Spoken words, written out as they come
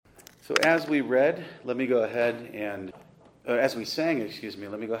So as we read, let me go ahead and, as we sang,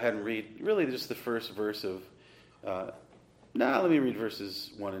 let me go ahead and read really just the first verse of, let me read verses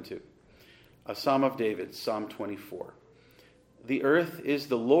 1 and 2. A Psalm of David, Psalm 24. The earth is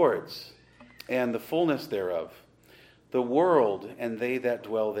the Lord's, and the fullness thereof, the world and they that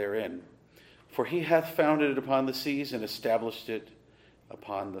dwell therein. For he hath founded it upon the seas and established it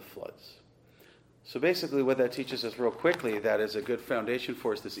upon the floods. So basically what that teaches us real quickly, that is a good foundation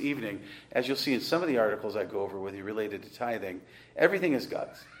for us this evening. As you'll see in some of the articles I go over with you related to tithing, everything is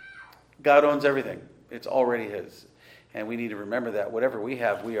God's. God owns everything. It's already his. And we need to remember that whatever we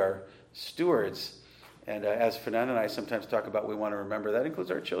have, we are stewards. And as Fernanda and I sometimes talk about, we want to remember that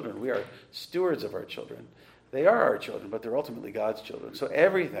includes our children. We are stewards of our children. They are our children, but they're ultimately God's children. So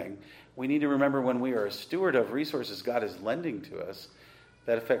everything we need to remember when we are a steward of resources God is lending to us,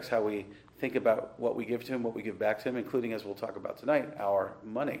 that affects how we think about what we give to him, what we give back to him, including, as we'll talk about tonight, our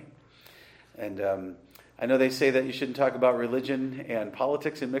money. And I know they say that you shouldn't talk about religion and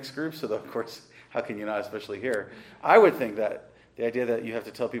politics in mixed groups, so of course, how can you not, especially here? I would think that the idea that you have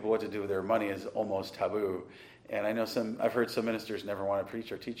to tell people what to do with their money is almost taboo. And I know I've heard some ministers never want to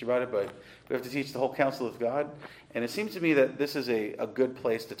preach or teach about it, but we have to teach the whole counsel of God. And it seems to me that this is a good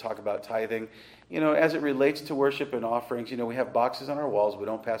place to talk about tithing. As it relates to worship and offerings, we have boxes on our walls. We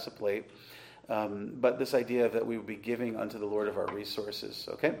don't pass a plate. But this idea that we would be giving unto the Lord of our resources,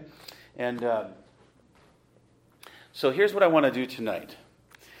 okay? And so here's what I want to do tonight.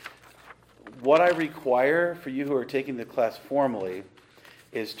 What I require for you who are taking the class formally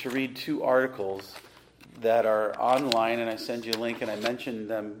is to read 2 articles that are online, and I send you a link, and I mention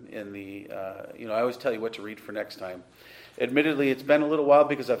them in the, I always tell you what to read for next time. Admittedly, it's been a little while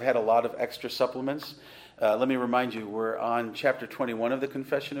because I've had a lot of extra supplements. Let me remind you, we're on chapter 21 of the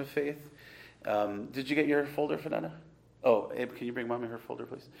Confession of Faith. Did you get your folder, Fernanda? Oh, Abe, can you bring Mommy her folder,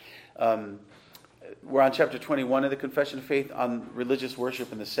 please? We're on chapter 21 of the Confession of Faith on religious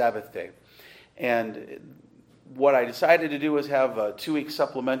worship and the Sabbath day. And what I decided to do was have a 2-week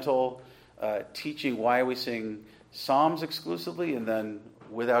supplemental teaching why we sing psalms exclusively and then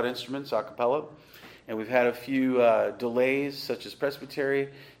without instruments, a cappella. And we've had a few delays, such as presbytery,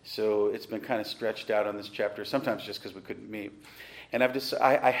 so it's been kind of stretched out on this chapter, sometimes just because we couldn't meet. And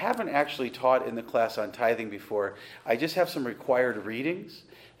I haven't actually taught in the class on tithing before. I just have some required readings.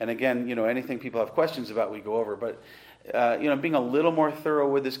 And again, anything people have questions about, we go over. But, being a little more thorough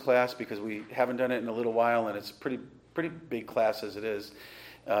with this class because we haven't done it in a little while, and it's a pretty big class as it is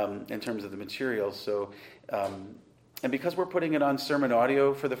in terms of the materials. So, and because we're putting it on sermon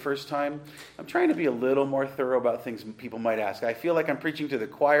audio for the first time, I'm trying to be a little more thorough about things people might ask. I feel like I'm preaching to the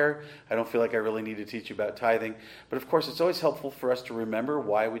choir. I don't feel like I really need to teach you about tithing. But of course, it's always helpful for us to remember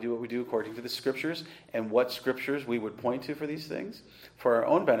why we do what we do according to the Scriptures and what Scriptures we would point to for these things for our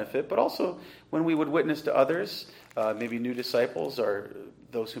own benefit, but also when we would witness to others, maybe new disciples or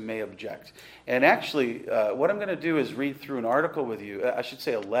those who may object. And actually, what I'm going to do is read through an article with you, I should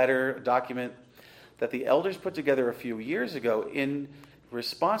say a letter, a document, that the elders put together a few years ago in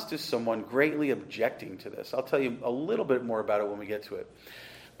response to someone greatly objecting to this. I'll tell you a little bit more about it when we get to it.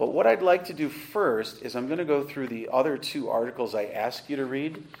 But what I'd like to do first is I'm going to go through the other 2 articles I ask you to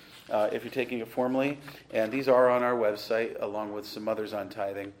read if you're taking it formally. And these are on our website along with some others on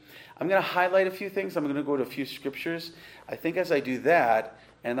tithing. I'm going to highlight a few things. I'm going to go to a few scriptures. I think as I do that,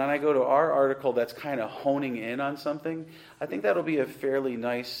 and then I go to our article that's kind of honing in on something, I think that'll be a fairly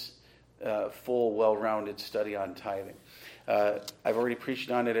nice full, well-rounded study on tithing. I've already preached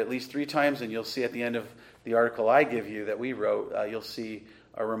on it at least 3 times, and you'll see at the end of the article I give you that we wrote, you'll see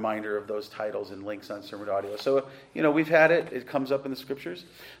a reminder of those titles and links on sermon audio. So, we've had it. It comes up in the Scriptures.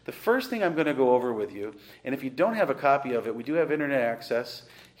 The first thing I'm going to go over with you, and if you don't have a copy of it, we do have internet access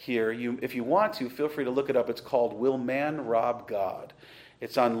here. If you want to, feel free to look it up. It's called Will Man Rob God?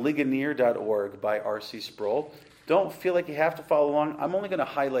 It's on Ligonier.org by R.C. Sproul. Don't feel like you have to follow along. I'm only going to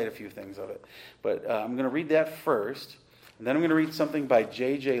highlight a few things of it. But I'm going to read that first. And then I'm going to read something by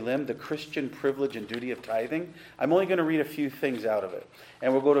J.J. Lim, The Christian Privilege and Duty of Tithing. I'm only going to read a few things out of it.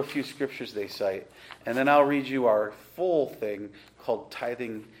 And we'll go to a few scriptures they cite. And then I'll read you our full thing called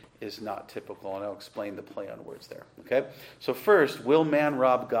Tithing is Not Typical. And I'll explain the play on words there. Okay? So first, Will Man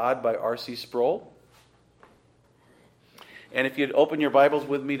Rob God by R.C. Sproul. And if you'd open your Bibles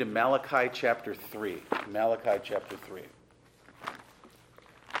with me to Malachi chapter 3. Malachi chapter 3.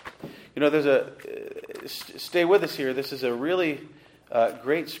 Stay with us here. This is a really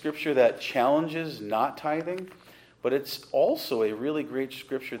great scripture that challenges not tithing, but it's also a really great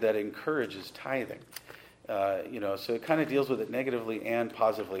scripture that encourages tithing. So it kind of deals with it negatively and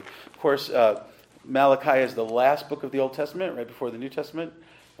positively. Of course, Malachi is the last book of the Old Testament, right before the New Testament.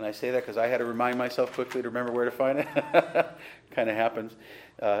 And I say that because I had to remind myself quickly to remember where to find it. Kind of happens.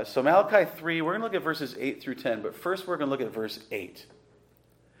 So Malachi 3, we're going to look at verses 8 through 10, but first we're going to look at verse 8.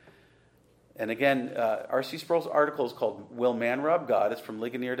 And again, R.C. Sproul's article is called Will Man Rob God? It's from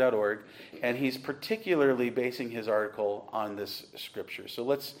Ligonier.org, and he's particularly basing his article on this scripture. So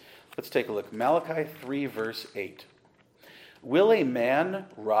let's take a look. Malachi 3, verse 8. Will a man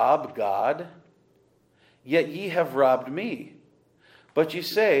rob God? Yet ye have robbed me. But ye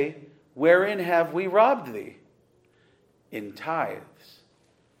say, wherein have we robbed thee? In tithes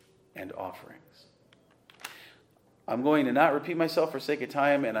and offerings. I'm going to not repeat myself for sake of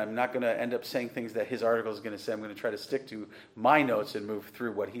time, and I'm not going to end up saying things that his article is going to say. I'm going to try to stick to my notes and move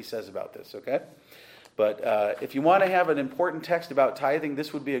through what he says about this, okay? But if you want to have an important text about tithing,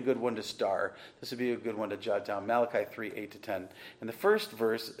 this would be a good one to star. This would be a good one to jot down. Malachi 3, 8 to 10. In the first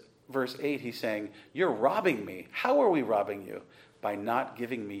verse, verse 8, he's saying, you're robbing me. How are we robbing you? By not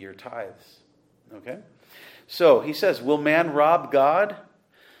giving me your tithes. Okay? So he says, will man rob God?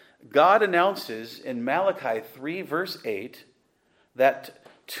 God announces in Malachi 3, verse 8, that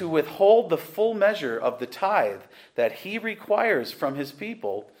to withhold the full measure of the tithe that he requires from his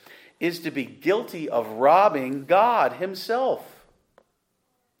people is to be guilty of robbing God himself.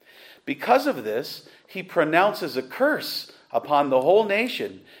 Because of this, he pronounces a curse upon the whole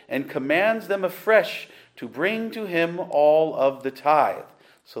nation and commands them afresh to bring to him all of the tithe.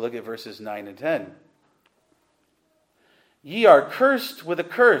 So look at verses 9 and 10. Ye are cursed with a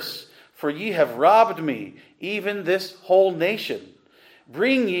curse, for ye have robbed me, even this whole nation.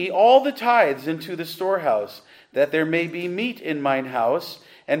 Bring ye all the tithes into the storehouse, that there may be meat in mine house,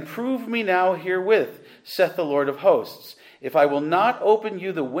 and prove me now herewith, saith the Lord of hosts, if I will not open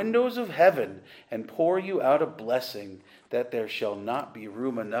you the windows of heaven, and pour you out a blessing, that there shall not be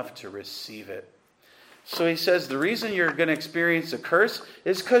room enough to receive it. So he says, the reason you're going to experience a curse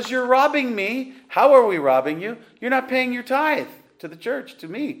is because you're robbing me. How are we robbing you? You're not paying your tithe to the church, to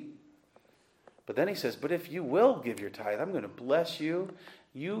me. But then he says, but if you will give your tithe, I'm going to bless you.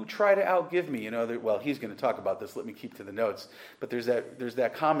 You try to outgive me. Well, he's going to talk about this. Let me keep to the notes. But there's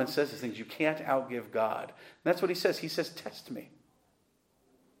that common sense of things. You can't outgive God. And that's what he says. He says, test me.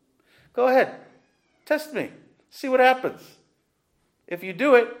 Go ahead. Test me. See what happens. If you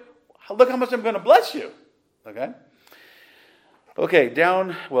do it, look how much I'm going to bless you. Okay,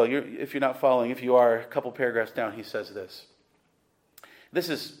 down, well, if you're not following, if you are, a couple paragraphs down, he says this. This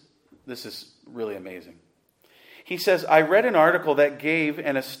is really amazing. He says, I read an article that gave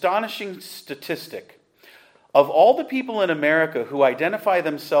an astonishing statistic. Of all the people in America who identify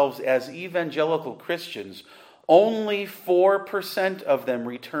themselves as evangelical Christians, only 4% of them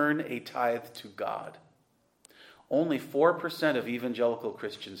return a tithe to God. Only 4% of evangelical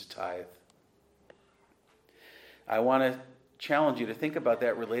Christians tithe. I want to challenge you to think about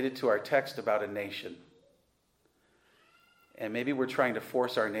that related to our text about a nation. And maybe we're trying to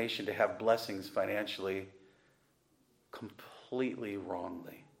force our nation to have blessings financially completely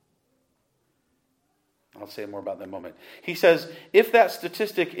wrongly. I'll say more about that in a moment. He says, if that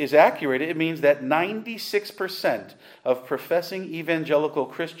statistic is accurate, it means that 96% of professing evangelical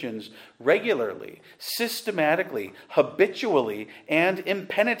Christians regularly, systematically, habitually, and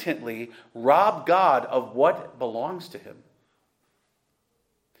impenitently rob God of what belongs to him.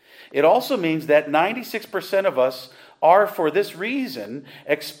 It also means that 96% of us are, for this reason,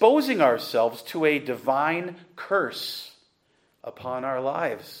 exposing ourselves to a divine curse upon our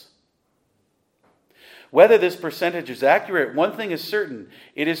lives. Whether this percentage is accurate, one thing is certain.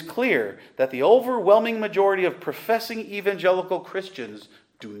 It is clear that the overwhelming majority of professing evangelical Christians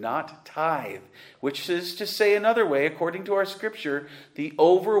do not tithe, which is to say another way, according to our scripture, the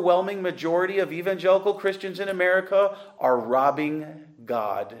overwhelming majority of evangelical Christians in America are robbing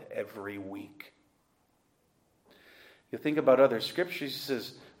God every week. You think about other scriptures, he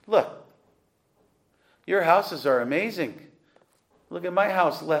says, look, your houses are amazing. Look at my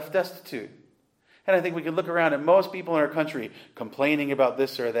house left destitute. And I think we can look around at most people in our country complaining about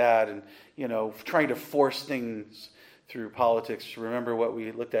this or that and, trying to force things through politics. Remember what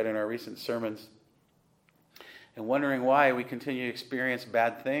we looked at in our recent sermons. And wondering why we continue to experience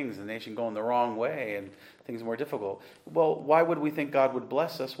bad things, the nation going the wrong way and things more difficult. Well, why would we think God would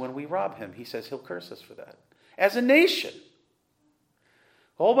bless us when we rob him? He says he'll curse us for that. As a nation.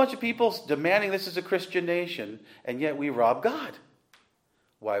 A whole bunch of people demanding this is a Christian nation, and yet we rob God.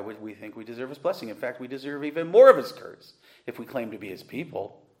 Why would we think we deserve his blessing? In fact, we deserve even more of his curse if we claim to be his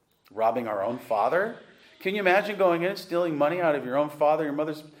people. Robbing our own father? Can you imagine going in and stealing money out of your own father, your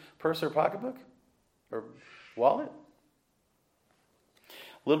mother's purse or pocketbook? Or wallet?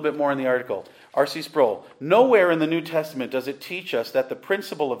 A little bit more in the article. R.C. Sproul, nowhere in the New Testament does it teach us that the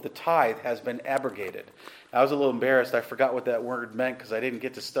principle of the tithe has been abrogated. I was a little embarrassed. I forgot what that word meant because I didn't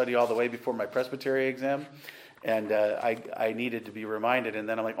get to study all the way before my presbytery exam. And I needed to be reminded. And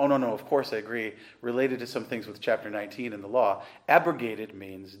then I'm like, oh, no, of course I agree. Related to some things with chapter 19 in the law. Abrogated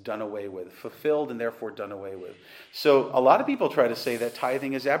means done away with. Fulfilled and therefore done away with. So a lot of people try to say that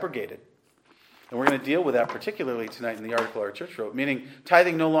tithing is abrogated. And we're going to deal with that particularly tonight in the article our church wrote, meaning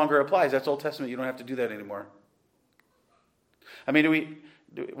tithing no longer applies. That's Old Testament. You don't have to do that anymore. I mean,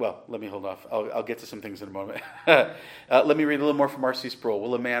 well, let me hold off. I'll get to some things in a moment. Let me read a little more from R.C. Sproul.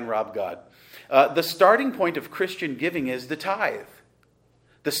 Will a man rob God? The starting point of Christian giving is the tithe.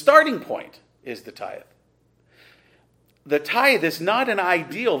 The starting point is the tithe. The tithe is not an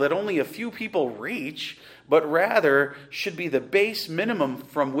ideal that only a few people reach, but rather should be the base minimum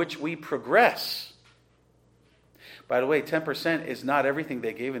from which we progress. By the way, 10% is not everything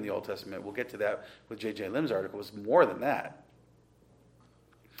they gave in the Old Testament. We'll get to that with J.J. Lim's article. It was more than that.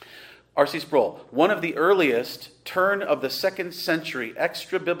 R.C. Sproul, one of the earliest turn of the 2nd century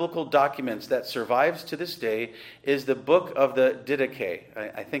extra-biblical documents that survives to this day is the book of the Didache.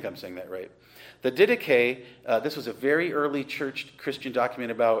 I think I'm saying that right. The Didache, this was a very early church Christian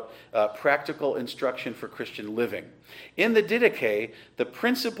document about practical instruction for Christian living. In the Didache, the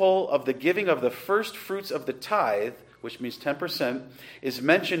principle of the giving of the first fruits of the tithe, which means 10%, is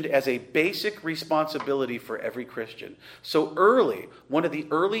mentioned as a basic responsibility for every Christian. So early, one of the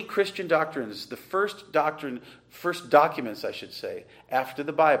early Christian doctrines, the first documents, I should say, after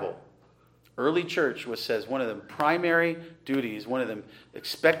the Bible, early church says one of the primary duties, one of the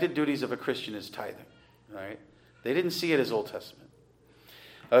expected duties of a Christian is tithing. All right? They didn't see it as Old Testament.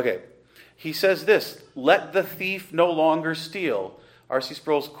 Okay. He says this, let the thief no longer steal. R.C.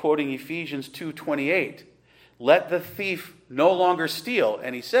 Sproul's quoting Ephesians 2:28. Let the thief no longer steal.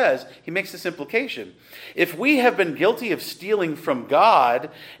 And he says, he makes this implication. If we have been guilty of stealing from God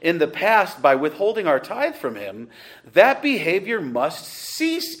in the past by withholding our tithe from him, that behavior must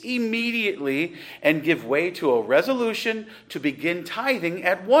cease immediately and give way to a resolution to begin tithing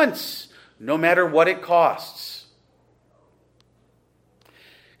at once, no matter what it costs.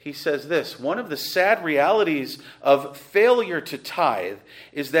 He says this, one of the sad realities of failure to tithe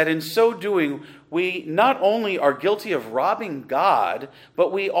is that in so doing, we not only are guilty of robbing God,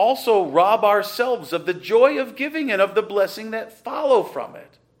 but we also rob ourselves of the joy of giving and of the blessing that follow from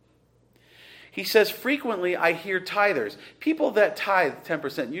it. He says, frequently I hear tithers, people that tithe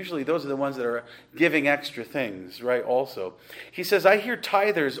 10%, usually those are the ones that are giving extra things, right, also. He says, I hear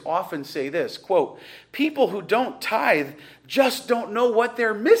tithers often say this, quote, people who don't tithe just don't know what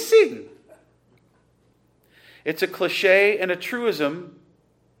they're missing. It's a cliche and a truism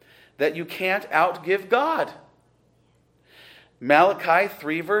that you can't outgive God. Malachi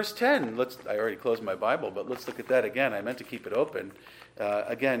 3 verse 10. I already closed my Bible, but let's look at that again. I meant to keep it open.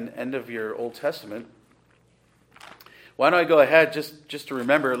 Again, end of your Old Testament. Why don't I go ahead just to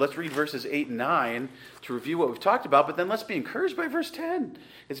remember, let's read verses 8 and 9 to review what we've talked about, but then let's be encouraged by verse 10.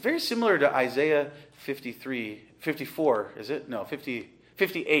 It's very similar to Isaiah 54, is it? No,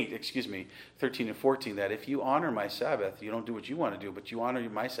 58, 13 and 14, that if you honor my Sabbath, you don't do what you want to do, but you honor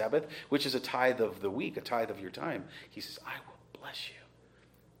my Sabbath, which is a tithe of the week, a tithe of your time. He says, I will bless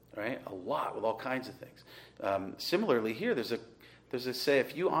you. Right? A lot, with all kinds of things. Similarly here, there's a say,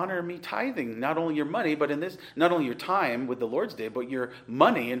 if you honor me tithing, not only your money, but in this, not only your time with the Lord's Day, but your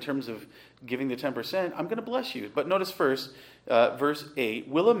money in terms of giving the 10%, I'm going to bless you. But notice first, verse 8,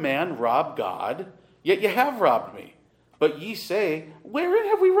 will a man rob God? Yet ye have robbed me. But ye say, wherein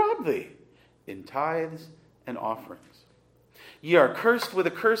have we robbed thee? In tithes and offerings. Ye are cursed with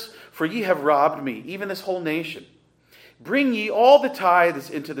a curse, for ye have robbed me, even this whole nation. Bring ye all the tithes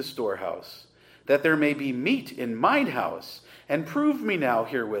into the storehouse, that there may be meat in mine house. And prove me now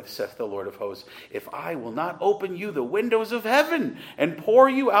herewith, saith the Lord of hosts, if I will not open you the windows of heaven and pour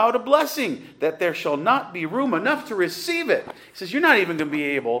you out a blessing, that there shall not be room enough to receive it. He says, you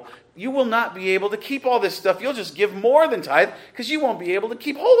will not be able to keep all this stuff. You'll just give more than tithe because you won't be able to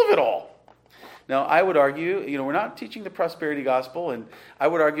keep hold of it all. Now, I would argue, we're not teaching the prosperity gospel, and I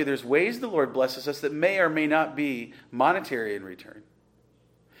would argue there's ways the Lord blesses us that may or may not be monetary in return.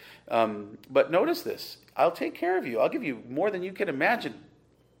 But notice this. I'll take care of you. I'll give you more than you can imagine.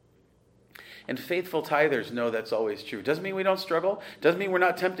 And faithful tithers know that's always true. Doesn't mean we don't struggle. Doesn't mean we're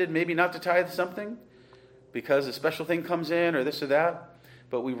not tempted maybe not to tithe something because a special thing comes in or this or that.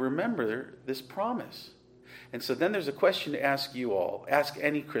 But we remember this promise. And so then there's a question to ask you all. Ask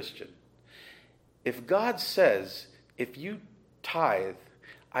any Christian. If God says, if you tithe,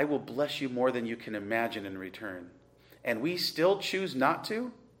 I will bless you more than you can imagine in return. and we still choose not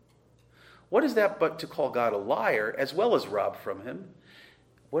to? What is that but to call God a liar as well as rob from him?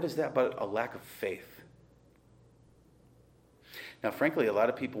 What is that but a lack of faith? Now, frankly, a lot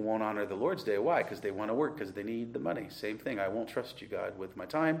of people won't honor the Lord's Day. Why? Because they want to work, because they need the money. Same thing. I won't trust you, God, with my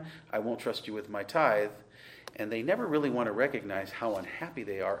time. I won't trust you with my tithe. And they never really want to recognize how unhappy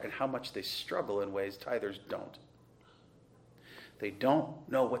they are and how much they struggle in ways tithers don't. They don't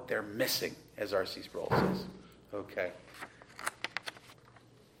know what they're missing, as R.C. Sproul says. Okay.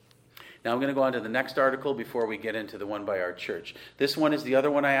 Now I'm going to go on to the next article before we get into the one by our church. This one is the other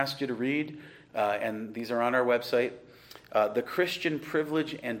one I asked you to read, and these are on our website. The Christian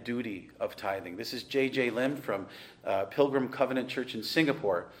Privilege and Duty of Tithing. This is J.J. Lim from Pilgrim Covenant Church in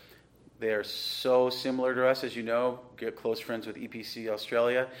Singapore. They are so similar to us, as you know. Get close friends with EPC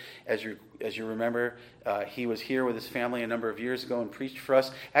Australia. As you remember, he was here with his family a number of years ago and preached for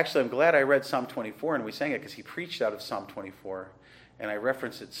us. Actually, I'm glad I read Psalm 24 and we sang it because he preached out of Psalm 24. And I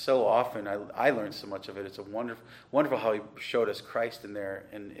reference it so often. I learned so much of it. It's a wonderful how he showed us Christ in there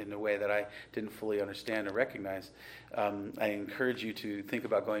in a way that I didn't fully understand or recognize. I encourage you to think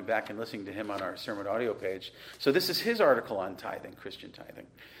about going back and listening to him on our sermon audio page. So this is his article on tithing, Christian tithing.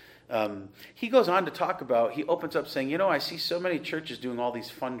 He goes on to talk about, he opens up saying, I see so many churches doing all these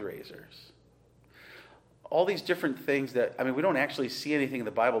fundraisers. All these different things that, we don't actually see anything in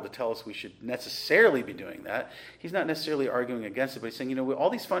the Bible to tell us we should necessarily be doing that. He's not necessarily arguing against it, but he's saying, all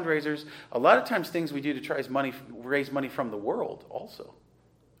these fundraisers, a lot of times things we do to try to raise money from the world also,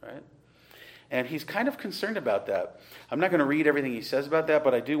 right? And he's kind of concerned about that. I'm not going to read everything he says about that,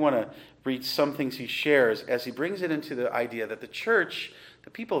 but I do want to read some things he shares as he brings it into the idea that the church, the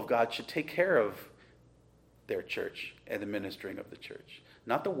people of God, should take care of their church and the ministering of the church,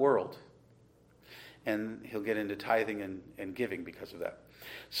 not the world. And he'll get into tithing and giving because of that.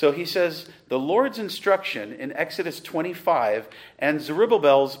 So he says, the Lord's instruction in Exodus 25 and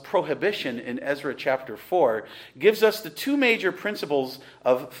Zerubbabel's prohibition in Ezra chapter 4 gives us the two major principles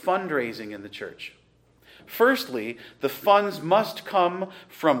of fundraising in the church. Firstly, the funds must come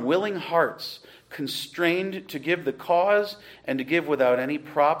from willing hearts, constrained to give the cause and to give without any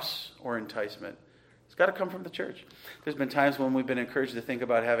props or enticement. It's got to come from the church. There's been times when we've been encouraged to think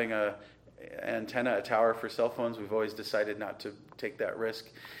about having a tower for cell phones. We've always decided not to take that risk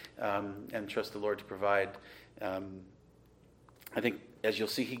and trust the Lord to provide. I think, as you'll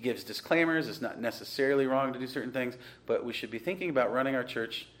see, he gives disclaimers. It's not necessarily wrong to do certain things, but we should be thinking about running our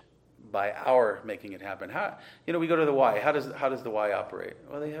church by our making it happen. We go to the Y. How does the Y operate?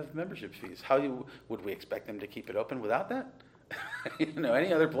 Well, they have membership fees. Would we expect them to keep it open without that?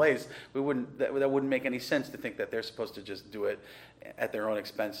 Any other place, that wouldn't make any sense to think that they're supposed to just do it at their own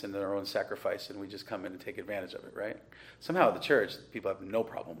expense and their own sacrifice, and we just come in and take advantage of it, right? Somehow at the church, people have no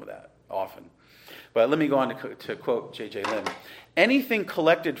problem with that, often. But let me go on to quote J.J. Lim. Anything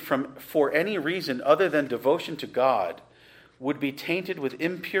collected for any reason other than devotion to God would be tainted with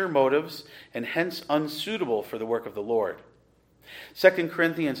impure motives and hence unsuitable for the work of the Lord. 2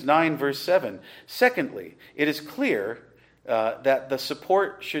 Corinthians 9, verse 7. Secondly, it is clear that the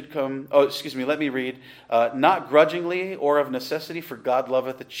support should come, let me read, not grudgingly or of necessity, for God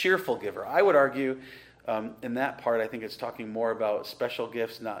loveth a cheerful giver. I would argue in that part, I think it's talking more about special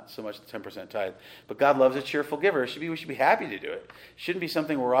gifts, not so much the 10% tithe. But God loves a cheerful giver. We should be happy to do it. It shouldn't be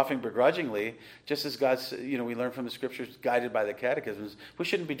something we're offering begrudgingly, just as God's, we learn from the scriptures, guided by the catechisms. We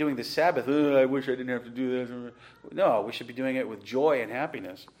shouldn't be doing the Sabbath, I wish I didn't have to do this. No, we should be doing it with joy and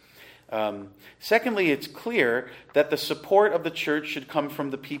happiness. Secondly, it's clear that the support of the church should come from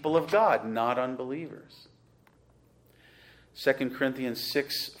the people of God, not unbelievers. 2 Corinthians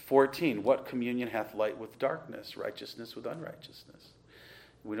 6:14, what communion hath light with darkness, righteousness with unrighteousness?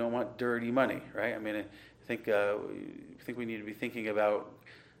 We don't want dirty money, right? I think we need to be thinking about,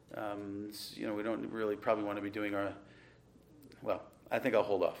 we don't really probably want to be doing I think I'll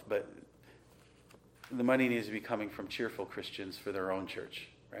hold off, but the money needs to be coming from cheerful Christians for their own church,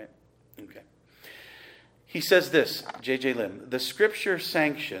 right? Okay. He says this, J.J. Lim, that the Scripture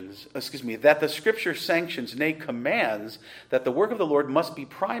sanctions, nay, commands that the work of the Lord must be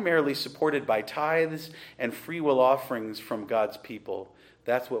primarily supported by tithes and free will offerings from God's people.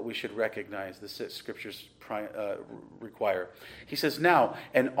 That's what we should recognize the Scriptures require. He says, now,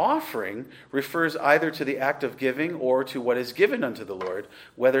 an offering refers either to the act of giving or to what is given unto the Lord,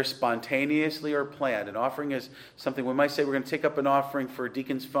 whether spontaneously or planned. An offering is something we might say we're going to take up an offering for a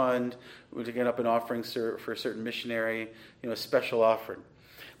deacon's fund, we're taking up an offering for a certain missionary, a special offering.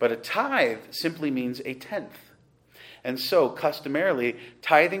 But a tithe simply means a tenth. And so, customarily,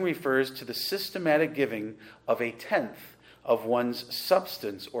 tithing refers to the systematic giving of a tenth of one's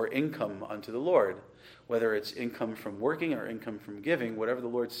substance or income unto the Lord. whether it's income from working or income from giving, whatever the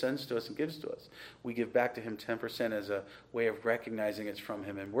Lord sends to us and gives to us, we give back to him 10% as a way of recognizing it's from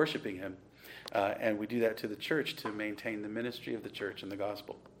him and worshiping him. And we do that to the church to maintain the ministry of the church and the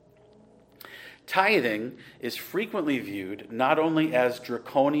gospel. Tithing is frequently viewed not only as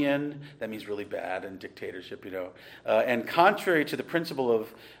draconian, that means really bad, and dictatorship, and contrary to the principle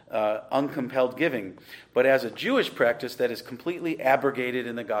of uncompelled giving, but as a Jewish practice that is completely abrogated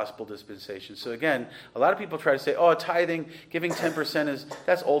in the gospel dispensation. So again, a lot of people try to say, tithing, giving 10%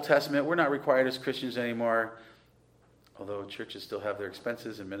 that's Old Testament. We're not required as Christians anymore. Although churches still have their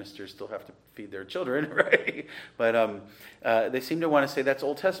expenses and ministers still have to feed their children, right? But they seem to want to say that's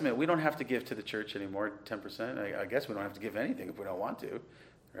Old Testament. We don't have to give to the church anymore, 10%. I guess we don't have to give anything if we don't want to,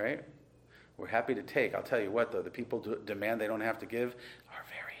 right? We're happy to take. I'll tell you what, though, the people demand they don't have to give are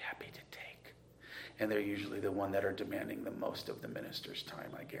very happy to take. And they're usually the one that are demanding the most of the minister's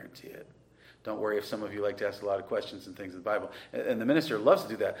time, I guarantee it. Don't worry if some of you like to ask a lot of questions and things in the Bible. And the minister loves to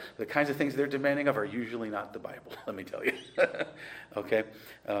do that. The kinds of things they're demanding of are usually not the Bible, let me tell you. Okay?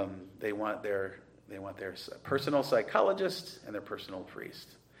 They want their personal psychologist and their personal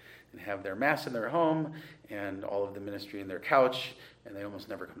priest. And have their mass in their home and all of the ministry in their couch, and they almost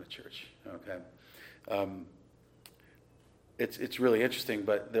never come to church. Okay? It's really interesting,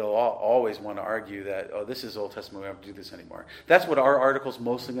 but they'll always want to argue that, this is Old Testament, we don't have to do this anymore. That's what our article's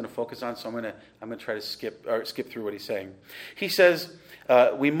mostly going to focus on, so I'm going to try to skip through what he's saying. He says,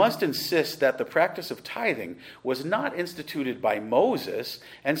 we must insist that the practice of tithing was not instituted by Moses,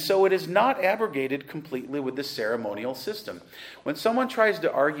 and so it is not abrogated completely with the ceremonial system. When someone tries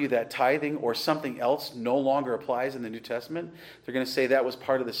to argue that tithing or something else no longer applies in the New Testament, they're going to say that was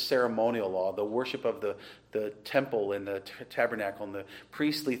part of the ceremonial law, the worship of the temple and the tabernacle and the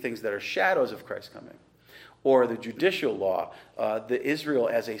priestly things that are shadows of Christ's coming. Or the judicial law, the Israel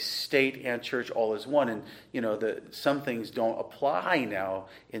as a state and church all as one. And, some things don't apply now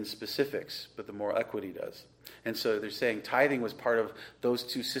in specifics, but the moral equity does. And so they're saying tithing was part of those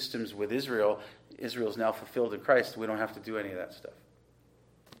two systems with Israel. Israel's now fulfilled in Christ. We don't have to do any of that stuff.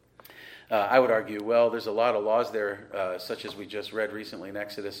 I would argue, there's a lot of laws there, such as we just read recently in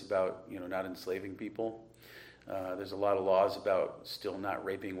Exodus about, not enslaving people. There's a lot of laws about still not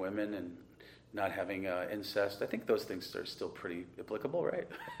raping women and not having incest. I think those things are still pretty applicable, right?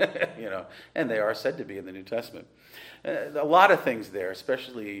 And they are said to be in the New Testament. A lot of things there,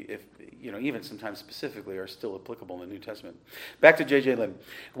 especially if, even sometimes specifically, are still applicable in the New Testament. Back to J.J. Lim.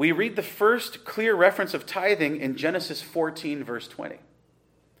 We read the first clear reference of tithing in Genesis 14, verse 20.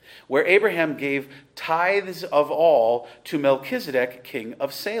 Where Abraham gave tithes of all to Melchizedek, king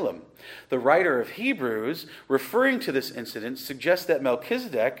of Salem. The writer of Hebrews, referring to this incident, suggests that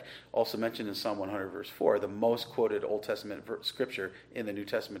Melchizedek, also mentioned in Psalm 100, verse 4, the most quoted Old Testament scripture in the New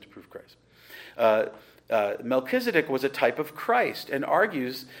Testament to prove Christ. Melchizedek was a type of Christ, and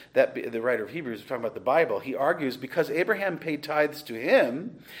argues that, the writer of Hebrews, talking about the Bible, he argues because Abraham paid tithes to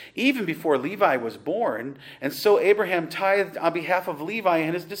him even before Levi was born, and so Abraham tithed on behalf of Levi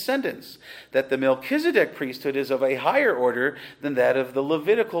and his descendants, that the Melchizedek priesthood is of a higher order than that of the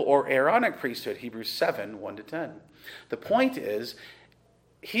Levitical or Aaronic priesthood, Hebrews 7, 1-10. The point is,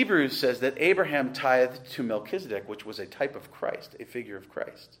 Hebrews says that Abraham tithed to Melchizedek, which was a type of Christ, a figure of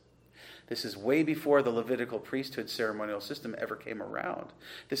Christ. This is way before the Levitical priesthood ceremonial system ever came around.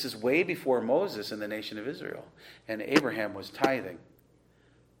 This is way before Moses and the nation of Israel. And Abraham was tithing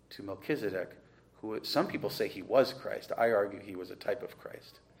to Melchizedek, who some people say he was Christ. I argue he was a type of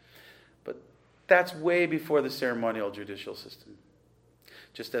Christ. But that's way before the ceremonial judicial system.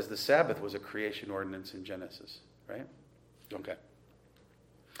 Just as the Sabbath was a creation ordinance in Genesis, right? Okay.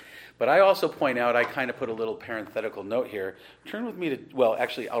 But I also point out, I kind of put a little parenthetical note here. Turn with me to,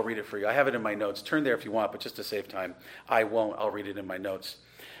 actually, I'll read it for you. I have it in my notes. Turn there if you want, but just to save time, I won't. I'll read it in my notes.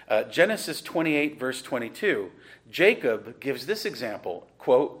 Genesis 28, verse 22. Jacob gives this example,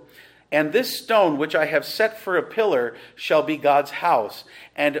 quote, "And this stone which I have set for a pillar shall be God's house.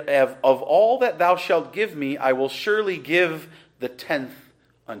 And of all that thou shalt give me, I will surely give the 10th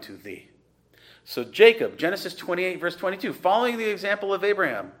unto thee." So Jacob, Genesis 28, verse 22, following the example of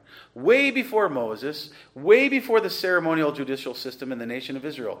Abraham, way before Moses, way before the ceremonial judicial system in the nation of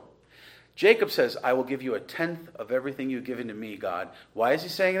Israel. Jacob says, I will give you a 10th of everything you've given to me, God. Why is he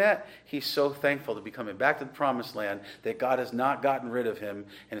saying that? He's so thankful to be coming back to the promised land that God has not gotten rid of him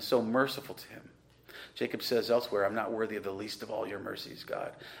and is so merciful to him. Jacob says elsewhere, I'm not worthy of the least of all your mercies,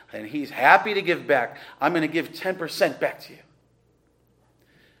 God. And he's happy to give back. I'm going to give 10% back to you.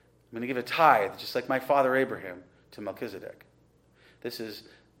 I'm going to give a tithe, just like my father Abraham, to Melchizedek. This is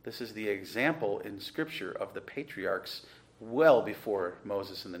the example in Scripture of the patriarchs well before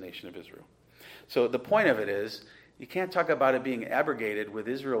Moses and the nation of Israel. So the point of it is, you can't talk about it being abrogated with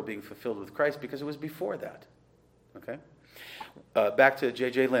Israel being fulfilled with Christ because it was before that. Okay? Back to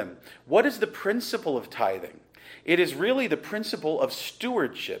J.J. Lim. What is the principle of tithing? It is really the principle of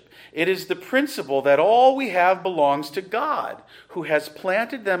stewardship. It is the principle that all we have belongs to God, who has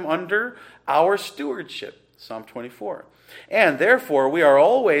planted them under our stewardship. Psalm 24. And therefore, we are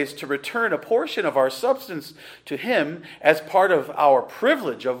always to return a portion of our substance to Him as part of our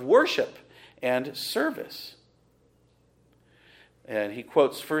privilege of worship and service. And he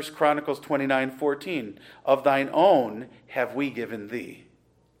quotes 1 Chronicles 29:14, "Of thine own have we given thee."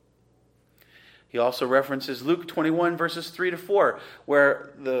 He also references Luke 21, verses 3 to 4,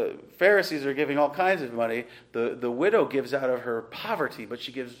 where the Pharisees are giving all kinds of money. The widow gives out of her poverty, but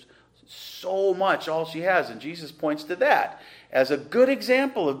she gives so much, all she has. And Jesus points to that as a good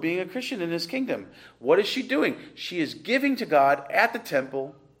example of being a Christian in His kingdom. What is she doing? She is giving to God at the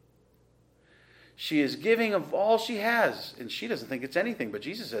temple. She is giving of all she has. And she doesn't think it's anything, but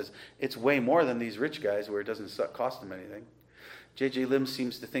Jesus says it's way more than these rich guys where it doesn't cost them anything. J.J. Lim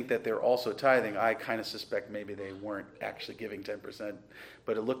seems to think that they're also tithing. I kind of suspect maybe they weren't actually giving 10%,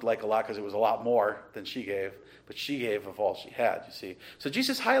 but it looked like a lot because it was a lot more than she gave. But she gave of all she had, you see. So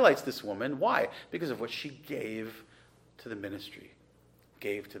Jesus highlights this woman. Why? Because of what she gave to the ministry,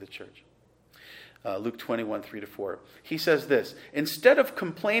 gave to the church. Luke 21, 3 to 4. He says this, "Instead of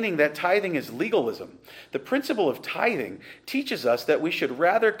complaining that tithing is legalism, the principle of tithing teaches us that we should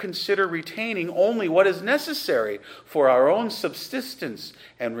rather consider retaining only what is necessary for our own subsistence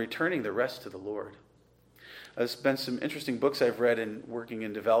and returning the rest to the Lord." There's been some interesting books I've read in working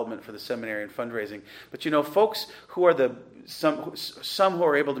in development for the seminary and fundraising. But folks who are some who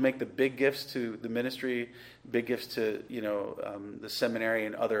are able to make the big gifts to the ministry, big gifts to the seminary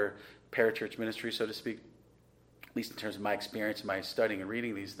and other parachurch ministry, so to speak, at least in terms of my experience and my studying and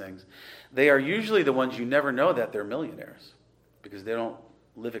reading these things, they are usually the ones you never know that they're millionaires because they don't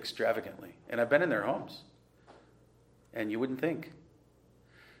live extravagantly. And I've been in their homes, and you wouldn't think.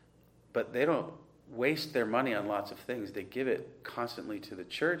 But they don't waste their money on lots of things. They give it constantly to the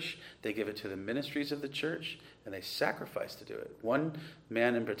church. They give it to the ministries of the church, and they sacrifice to do it. One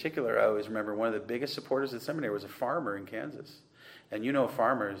man in particular, I always remember, one of the biggest supporters of the seminary was a farmer in Kansas. And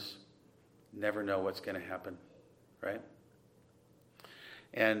farmers never know what's going to happen, right?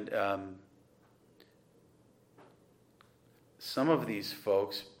 And some of these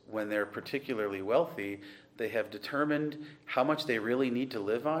folks, when they're particularly wealthy, they have determined how much they really need to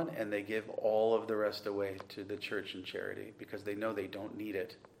live on, and they give all of the rest away to the church and charity because they know they don't need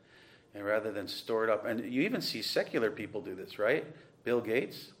it. And rather than store it up, and you even see secular people do this, right? Bill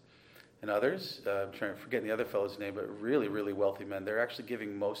Gates and others, I'm trying to forget the other fellow's name, but really, really wealthy men, they're actually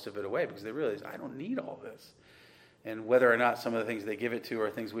giving most of it away because they realize, I don't need all this. And whether or not some of the things they give it to are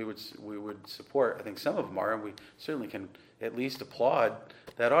things we would support, I think some of them are, and we certainly can at least applaud.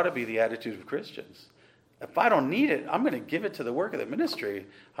 That ought to be the attitude of Christians. If I don't need it, I'm going to give it to the work of the ministry.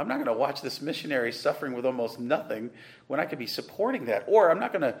 I'm not going to watch this missionary suffering with almost nothing when I could be supporting that. Or I'm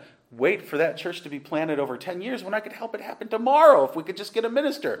not going to wait for that church to be planted over 10 years when I could help it happen tomorrow if we could just get a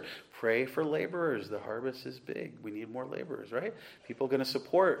minister. Pray for laborers. The harvest is big. We need more laborers, right? People are going to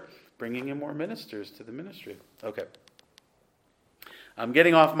support bringing in more ministers to the ministry. Okay. I'm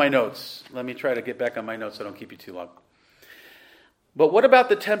getting off my notes. Let me try to get back on my notes so I don't keep you too long. But what about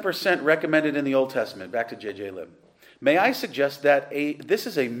the 10% recommended in the Old Testament? Back to J.J. Lim. May I suggest that this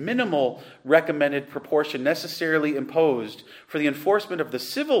is a minimal recommended proportion necessarily imposed for the enforcement of the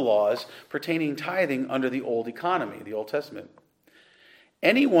civil laws pertaining tithing under the old economy, the Old Testament.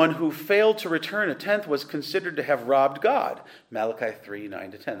 Anyone who failed to return a tenth was considered to have robbed God. Malachi 3,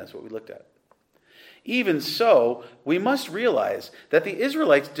 9-10, that's what we looked at. Even so, we must realize that the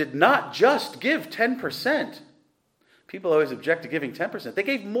Israelites did not just give 10%. People always object to giving 10%. They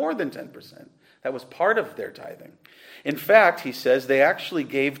gave more than 10%. That was part of their tithing. In fact, he says they actually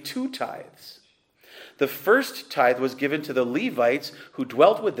gave 2 tithes. The first tithe was given to the Levites who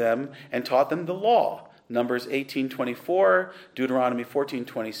dwelt with them and taught them the law. Numbers 18:24, Deuteronomy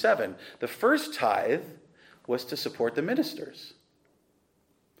 14:27. The first tithe was to support the ministers.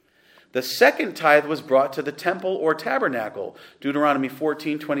 The second tithe was brought to the temple or tabernacle, Deuteronomy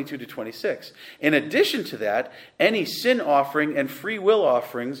 14:22-26. In addition to that, any sin offering and free will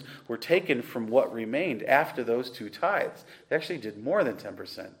offerings were taken from what remained after those 2 tithes. They actually did more than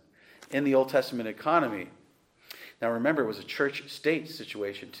 10% in the Old Testament economy. Now remember, it was a church-state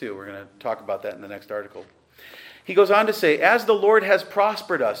situation too. We're going to talk about that in the next article. He goes on to say, as the Lord has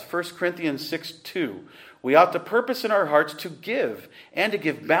prospered us, 1 Corinthians 6:2, we ought to purpose in our hearts to give, and to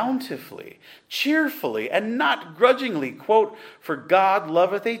give bountifully, cheerfully, and not grudgingly. Quote, for God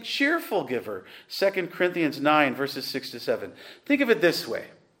loveth a cheerful giver. 2 Corinthians 9, verses 6-7. Think of it this way.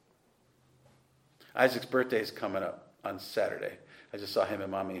 Isaac's birthday is coming up on Saturday. I just saw him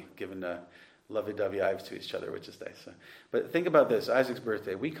and Mommy giving lovey-dovey eyes to each other, which is nice. But think about this, Isaac's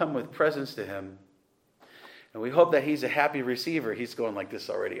birthday. We come with presents to him, and we hope that he's a happy receiver. He's going like this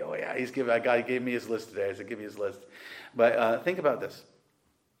already. Oh, yeah, he gave me his list today. I said, give me his list. But think about this.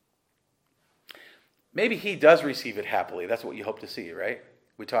 Maybe he does receive it happily. That's what you hope to see, right?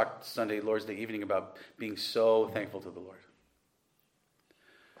 We talked Sunday, Lord's Day evening, about being so thankful to the Lord.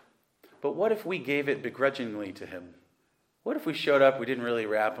 But what if we gave it begrudgingly to him? What if we showed up, we didn't really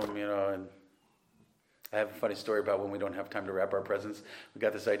wrap them, and I have a funny story about when we don't have time to wrap our presents. We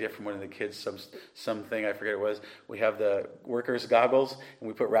got this idea from one of the kids, something, I forget what it was. We have the workers' goggles, and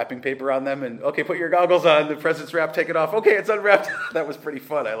we put wrapping paper on them, and, okay, put your goggles on, the present's wrapped, take it off. Okay, it's unwrapped. That was pretty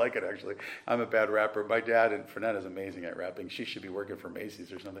fun. I like it, actually. I'm a bad wrapper. My dad, and Fernanda, is amazing at wrapping. She should be working for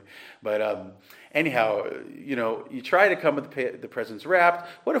Macy's or something. But anyhow, you try to come with the presents wrapped.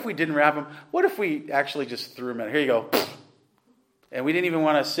 What if we didn't wrap them? What if we actually just threw them in? Here you go. And we didn't even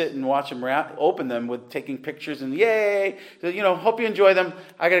want to sit and watch them open them with taking pictures and yay. So, hope you enjoy them.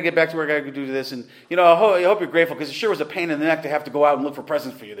 I got to get back to work. I got to do this. And, I hope you're grateful because it sure was a pain in the neck to have to go out and look for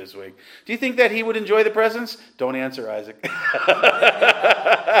presents for you this week. Do you think that he would enjoy the presents? Don't answer, Isaac.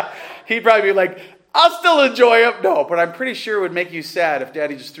 He'd probably be like, I'll still enjoy them. No, but I'm pretty sure it would make you sad if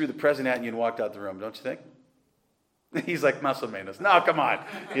Daddy just threw the present at you and walked out the room. Don't you think? He's like, más o menos. No, come on.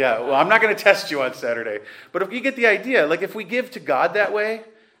 Yeah, well, I'm not going to test you on Saturday. But if you get the idea, like if we give to God that way,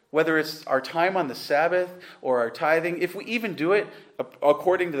 whether it's our time on the Sabbath or our tithing, if we even do it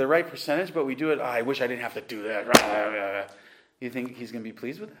according to the right percentage, but we do it, I wish I didn't have to do that. You think he's going to be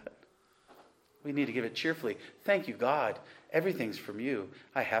pleased with that? We need to give it cheerfully. Thank you, God. Everything's from you.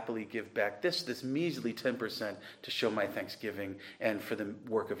 I happily give back this measly 10% to show my thanksgiving and for the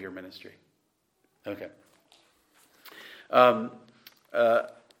work of your ministry. Okay.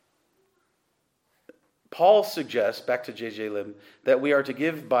 Paul suggests, back to J.J. Lim, that we are to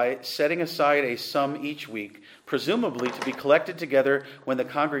give by setting aside a sum each week, presumably to be collected together when the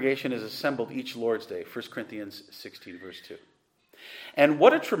congregation is assembled each Lord's Day, 1 Corinthians 16, verse 2. And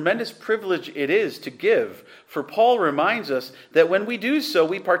what a tremendous privilege it is to give, for Paul reminds us that when we do so,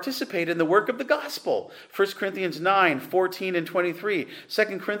 we participate in the work of the gospel. 1 Corinthians 9, 14 and 23, 2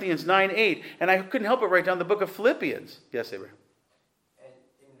 Corinthians 9, 8, and I couldn't help but write down the book of Philippians. Yes, Abraham? And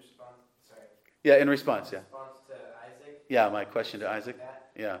in response, sorry. Yeah, in response, yeah. In response to Isaac? Yeah, my question to Isaac?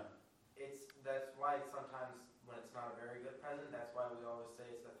 Yeah. That's why sometimes when it's not a very good present, that's why we always say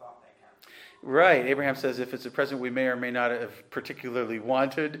it's the thought that counts. Right. Abraham says if it's a present we may or may not have particularly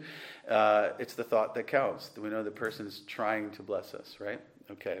wanted, it's the thought that counts. We know the person's trying to bless us, right?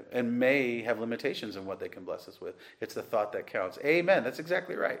 Okay. And may have limitations on what they can bless us with. It's the thought that counts. Amen. That's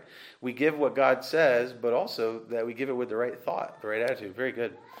exactly right. We give what God says, but also that we give it with the right thought, the right attitude. Very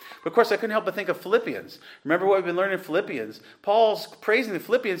good. But of course, I couldn't help but think of Philippians. Remember what we've been learning in Philippians? Paul's praising the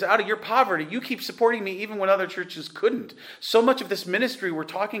Philippians. Out of your poverty, you keep supporting me even when other churches couldn't. So much of this ministry we're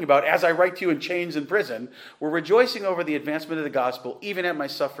talking about, as I write to you in chains in prison, we're rejoicing over the advancement of the gospel, even at my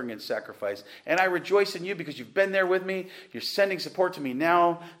suffering and sacrifice. And I rejoice in you because you've been there with me. You're sending support to me now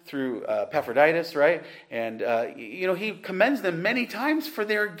through Epaphroditus, right? And, he commends them many times for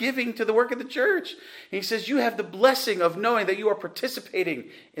their giving to the work of the church. And he says, you have the blessing of knowing that you are participating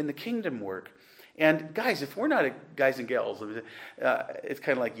in the kingdom work. And guys, if we're not guys and gals, it's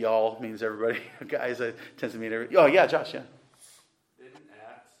kind of like y'all means everybody. Guys, tends to mean everybody. Oh, yeah, Josh, yeah. Didn't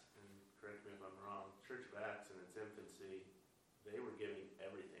Acts, and correct me if I'm wrong, Church of Acts in its infancy, they were giving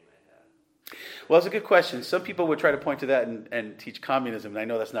everything they had? Well, that's a good question. Some people would try to point to that and teach communism, and I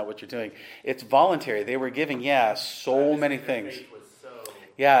know that's not what you're doing. It's voluntary. They were giving, so many things.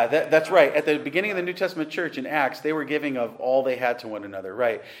 Yeah, that's right. At the beginning of the New Testament church in Acts, they were giving of all they had to one another,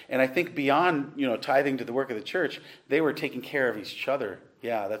 right? And I think beyond, tithing to the work of the church, they were taking care of each other.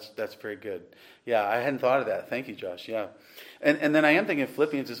 Yeah, that's very good. Yeah, I hadn't thought of that. Thank you, Josh. Yeah. And then I am thinking of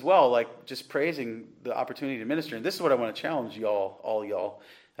Philippians as well, like just praising the opportunity to minister. And this is what I want to challenge y'all, all y'all.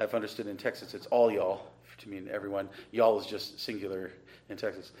 I've understood in Texas it's all y'all, to mean everyone. Y'all is just singular in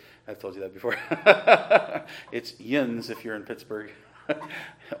Texas. I've told you that before. It's yins if you're in Pittsburgh.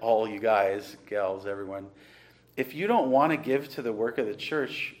 All you guys, gals, everyone. If you don't want to give to the work of the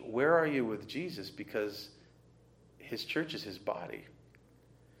church, where are you with Jesus? Because his church is his body.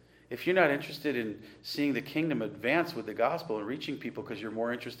 If you're not interested in seeing the kingdom advance with the gospel and reaching people because you're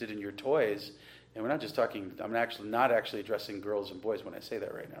more interested in your toys, And we're not just talking, I'm actually not actually addressing girls and boys when I say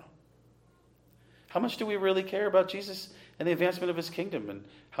that right now. How much do we really care about Jesus and the advancement of his kingdom? And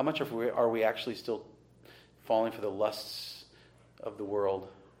how much are we actually still falling for the lusts of the world,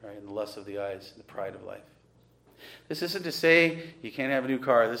 right? And the lusts of the eyes, and the pride of life? This isn't to say you can't have a new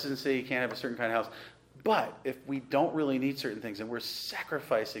car. This isn't to say you can't have a certain kind of house. But if we don't really need certain things and we're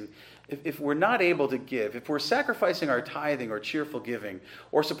sacrificing, if we're not able to give, if we're sacrificing our tithing or cheerful giving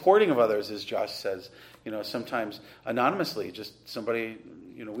or supporting of others, as Josh says, sometimes anonymously, just somebody,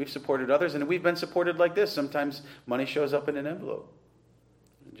 we've supported others and we've been supported like this. Sometimes money shows up in an envelope.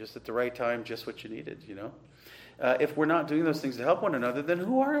 Just at the right time, just what you needed, If we're not doing those things to help one another, then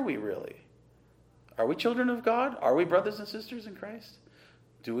who are we really? Are we children of God? Are we brothers and sisters in Christ?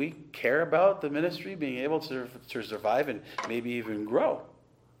 Do we care about the ministry being able to survive and maybe even grow?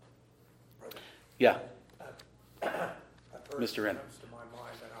 Yeah. Mr. Wren. Comes to my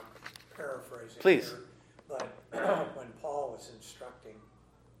mind, and I'm paraphrasing. Please. Here, but when Paul was instructing,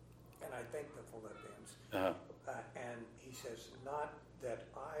 and I think the Philippians, and he says, "Not that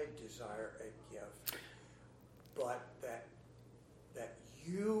I desire a gift, but that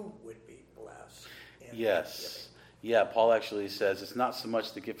you would be blessed." Yes. Yeah, Paul actually says it's not so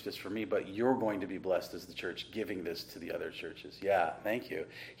much the gift is for me, but you're going to be blessed as the church giving this to the other churches. Yeah, thank you.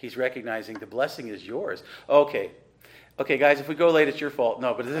 He's recognizing the blessing is yours. Okay, guys, if we go late, it's your fault.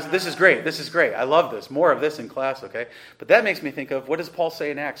 No, but this is great. This is great. I love this. More of this in class, okay? But that makes me think of, what does Paul say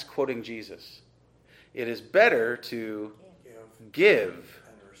in Acts, quoting Jesus? It is better to give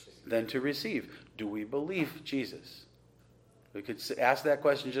than to receive. Do we believe Jesus? We could ask that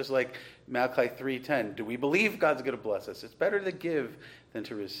question just like Malachi 3:10. Do we believe God's going to bless us? It's better to give than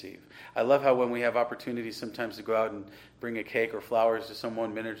to receive. I love how when we have opportunities sometimes to go out and bring a cake or flowers to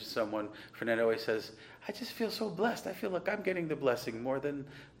someone, minister to someone, Fernando always says, I just feel so blessed. I feel like I'm getting the blessing more than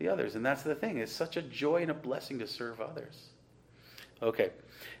the others. And that's the thing. It's such a joy and a blessing to serve others. Okay.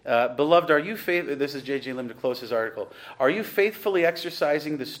 Beloved, are you this is J.J. Lim to close his article. Are you faithfully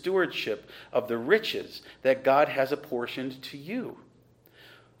exercising the stewardship of the riches that God has apportioned to you?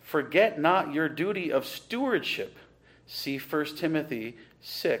 Forget not your duty of stewardship. See 1 Timothy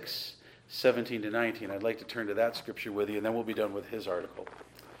 6, 17 to 19. I'd like to turn to that scripture with you, and then we'll be done with his article.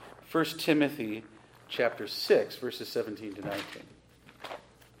 1 Timothy chapter 6, verses 17 to 19.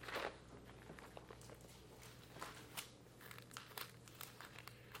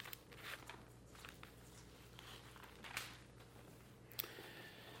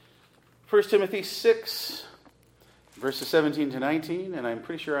 First Timothy 6, verses 17 to 19, and I'm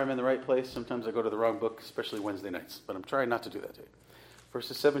pretty sure I'm in the right place. Sometimes I go to the wrong book, especially Wednesday nights, but I'm trying not to do that today.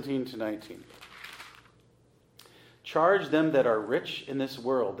 Verses 17 to 19. Charge them that are rich in this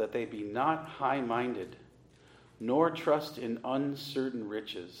world, that they be not high-minded, nor trust in uncertain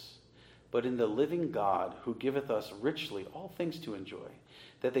riches, but in the living God, who giveth us richly all things to enjoy,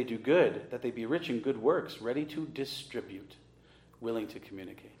 that they do good, that they be rich in good works, ready to distribute, willing to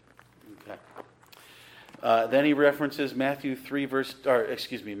communicate. Okay. Then he references Malachi 3, verse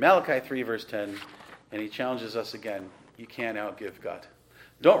 10, and he challenges us again. You can't outgive God.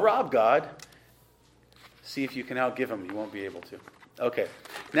 Don't rob God. See if you can outgive him. You won't be able to. Okay.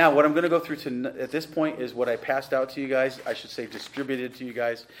 Now, what I'm going to go through at this point is what I passed out to you guys. I should say distributed to you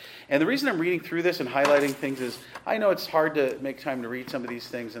guys. And the reason I'm reading through this and highlighting things is I know it's hard to make time to read some of these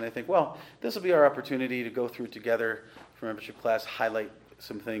things, and I think, well, this will be our opportunity to go through together for membership class, highlight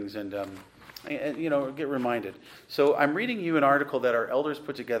some things, and get reminded. So I'm reading you an article that our elders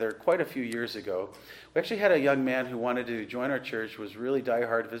put together quite a few years ago. We actually had a young man who wanted to join our church, was really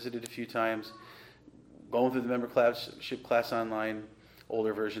diehard, visited a few times, going through the membership class online,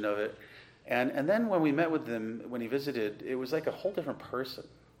 older version of it. And then when we met with him, when he visited, it was like a whole different person.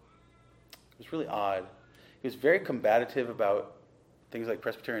 It was really odd. He was very combative about things like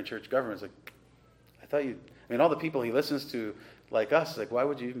Presbyterian church government. It's like, all the people he listens to, like us, like, why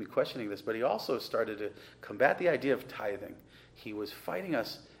would you even be questioning this? But he also started to combat the idea of tithing. He was fighting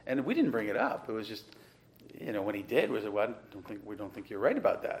us, and we didn't bring it up. It was just, when he did, we said, well, we don't think you're right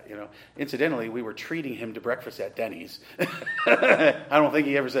about that. Incidentally, we were treating him to breakfast at Denny's. I don't think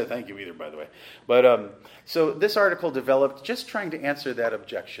he ever said thank you either, by the way. But so this article developed just trying to answer that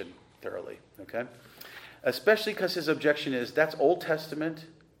objection thoroughly, okay? Especially because his objection is, that's Old Testament.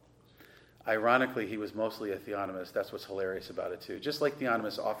 Ironically, he was mostly a theonomist. That's what's hilarious about it, too. Just like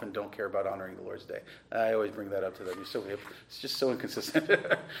theonomists often don't care about honoring the Lord's Day. I always bring that up to them. It's just so inconsistent.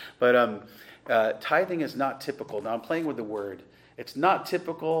 But tithing is not typical. Now, I'm playing with the word. It's not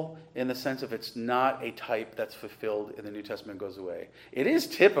typical in the sense of it's not a type that's fulfilled in the New Testament goes away. It is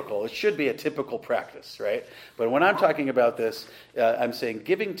typical. It should be a typical practice, right? But when I'm talking about this, I'm saying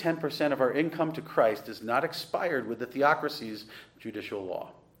giving 10% of our income to Christ is not expired with the theocracy's judicial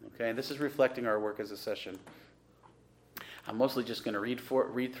law. Okay, and this is reflecting our work as a session. I'm mostly just going to read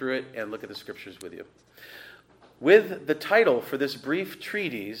through it and look at the scriptures with you. With the title for this brief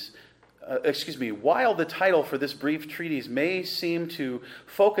treatise, while the title for this brief treatise may seem to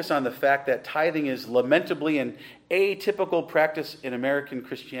focus on the fact that tithing is lamentably an atypical practice in American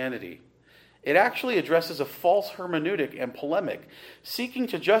Christianity, it actually addresses a false hermeneutic and polemic, seeking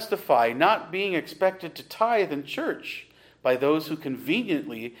to justify not being expected to tithe in church by those who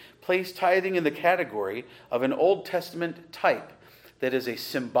conveniently place tithing in the category of an Old Testament type that is a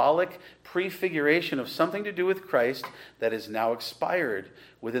symbolic prefiguration of something to do with Christ that is now expired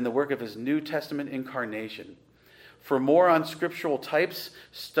within the work of his New Testament incarnation. For more on scriptural types,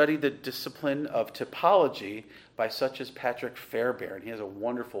 study the discipline of typology by such as Patrick Fairbairn. He has a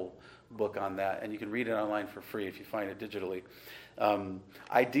wonderful book on that, and you can read it online for free if you find it digitally.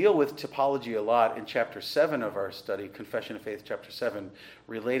 I deal with typology a lot in chapter 7 of our study, Confession of Faith, chapter 7,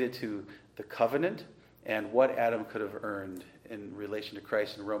 related to the covenant and what Adam could have earned in relation to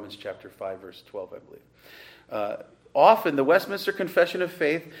Christ in Romans chapter 5, verse 12, I believe. Often, the Westminster Confession of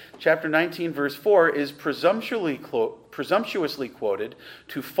Faith, chapter 19, verse 4, is presumptuously quoted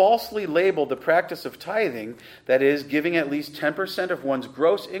to falsely label the practice of tithing, that is, giving at least 10% of one's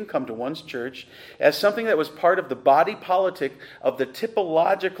gross income to one's church, as something that was part of the body politic of the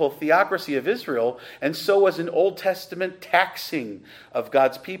typological theocracy of Israel, and so was an Old Testament taxing of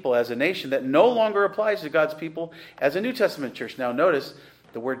God's people as a nation that no longer applies to God's people as a New Testament church. Now, notice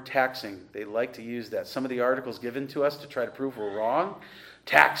the word taxing. They like to use that. Some of the articles given to us to try to prove we're wrong.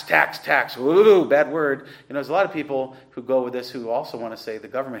 Tax, tax, tax. Ooh, bad word. There's a lot of people who go with this who also want to say the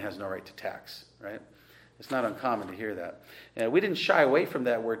government has no right to tax, right? It's not uncommon to hear that. And we didn't shy away from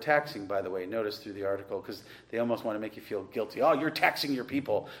that word taxing, by the way. Notice through the article, because they almost want to make you feel guilty. Oh, you're taxing your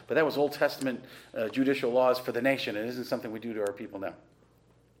people. But that was Old Testament judicial laws for the nation. It isn't something we do to our people now.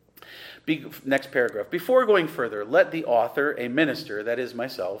 Next paragraph. Before going further, let the author, a minister, that is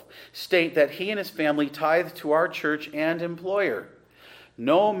myself, state that he and his family tithe to our church and employer,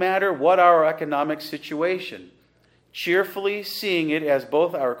 no matter what our economic situation, cheerfully seeing it as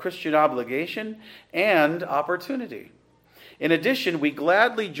both our Christian obligation and opportunity. In addition, we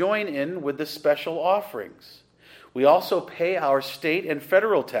gladly join in with the special offerings. We also pay our state and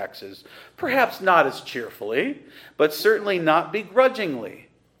federal taxes, perhaps not as cheerfully, but certainly not begrudgingly.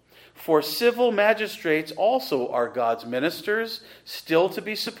 For civil magistrates also are God's ministers, still to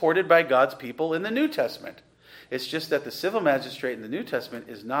be supported by God's people in the New Testament. It's just that the civil magistrate in the New Testament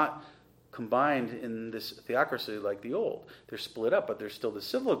is not combined in this theocracy like the old. They're split up, but there's still the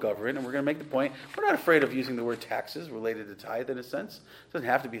civil government, and we're going to make the point, we're not afraid of using the word taxes related to tithe in a sense. It doesn't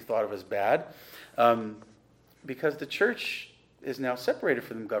have to be thought of as bad, because the church is now separated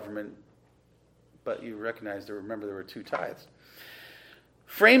from the government, but you recognize, remember there were two tithes.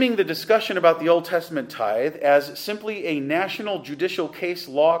 Framing the discussion about the Old Testament tithe as simply a national judicial case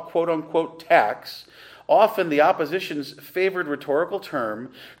law quote-unquote tax, often the opposition's favored rhetorical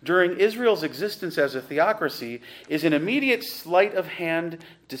term, during Israel's existence as a theocracy, is an immediate sleight-of-hand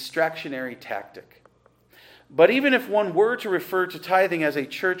distractionary tactic. But even if one were to refer to tithing as a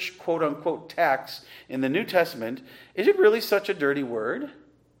church quote-unquote tax in the New Testament, is it really such a dirty word?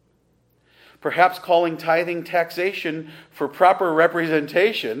 Perhaps calling tithing taxation for proper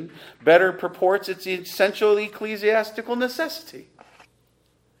representation better purports its essential ecclesiastical necessity.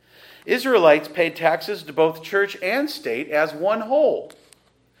 Israelites paid taxes to both church and state as one whole.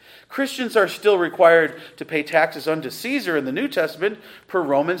 Christians are still required to pay taxes unto Caesar in the New Testament per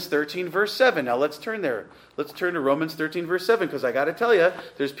Romans 13, verse 7. Now let's turn there. Let's turn to Romans 13, verse 7, because I got to tell you,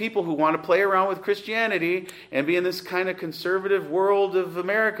 there's people who want to play around with Christianity and be in this kind of conservative world of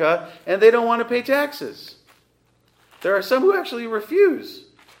America, and they don't want to pay taxes. There are some who actually refuse.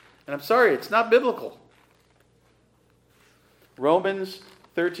 And I'm sorry, it's not biblical. Romans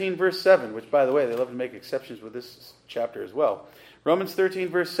 13, verse 7, which, by the way, they love to make exceptions with this chapter as well. Romans 13,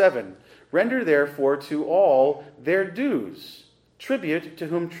 verse 7, render therefore to all their dues, tribute to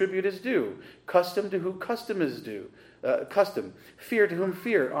whom tribute is due, custom to whom custom is due, fear to whom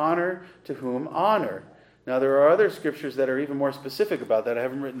fear, honor to whom honor. Now there are other scriptures that are even more specific about that. I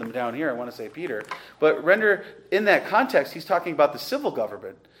haven't written them down here. I want to say Peter. But render, in that context, he's talking about the civil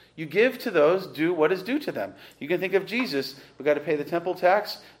government. You give to those, do what is due to them. You can think of Jesus. We've got to pay the temple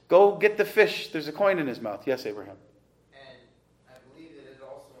tax. Go get the fish. There's a coin in his mouth. Yes, Abraham. And I believe that it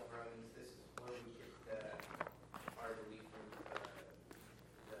also in Romans, this is where we get our belief from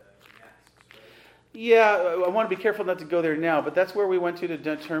Yeah, I want to be careful not to go there now, but that's where we went to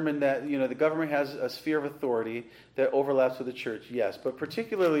determine that, the government has a sphere of authority that overlaps with the church, yes. But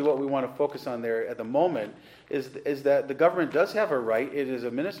particularly what we want to focus on there at the moment is that the government does have a right. It is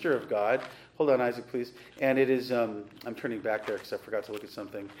a minister of God. Hold on, Isaac, please. And it is, I'm turning back there because I forgot to look at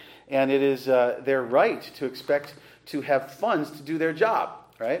something. And it is their right to expect to have funds to do their job,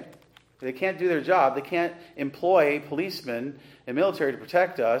 right? They can't do their job. They can't employ policemen and military to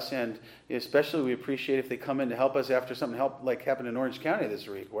protect us, and especially we appreciate if they come in to help us after something like happened in Orange County this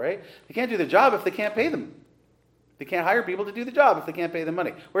week, right? They can't do their job if they can't pay them. They can't hire people to do the job if they can't pay them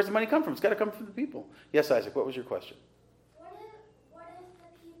money. Where's the money come from? It's got to come from the people. Yes, Isaac, what was your question? What if the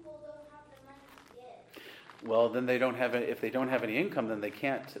people don't have the money to give? Well, then they don't have if they don't have any income, then they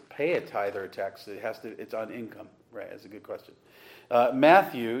can't pay a tithe or a tax. It's on income, right? That's a good question.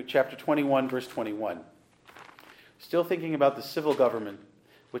 Matthew chapter 21, verse 21. Still thinking about the civil government,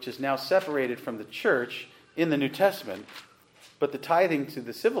 which is now separated from the church in the New Testament, but the tithing to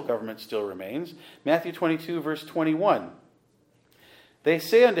the civil government still remains. Matthew 22, verse 21. They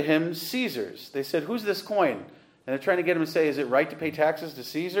say unto him, Caesar's. They said, who's this coin? And they're trying to get him to say, is it right to pay taxes to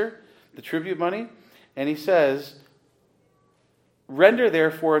Caesar, the tribute money? And he says, render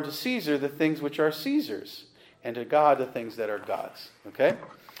therefore unto Caesar the things which are Caesar's, and to God the things that are God's. Okay?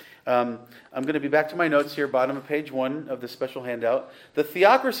 I'm going to be back to my notes here, bottom of page 1 of the special handout. The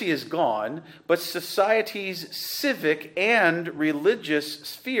theocracy is gone, but society's civic and religious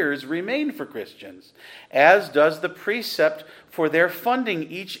spheres remain for Christians, as does the precept for their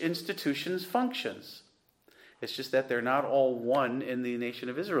funding each institution's functions. It's just that they're not all one in the nation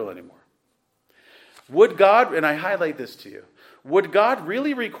of Israel anymore. Would God, and I highlight this to you, would God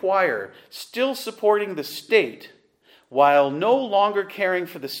really require still supporting the state while no longer caring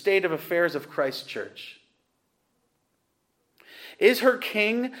for the state of affairs of Christ's church? Is her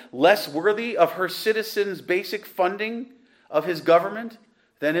king less worthy of her citizens' basic funding of his government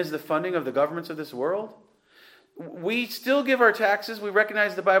than is the funding of the governments of this world? We still give our taxes. We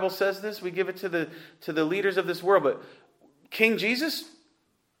recognize the Bible says this. We give it to the leaders of this world. But King Jesus,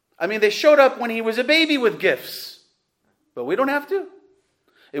 they showed up when he was a baby with gifts. But we don't have to.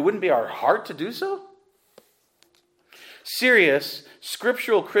 It wouldn't be our heart to do so. Serious,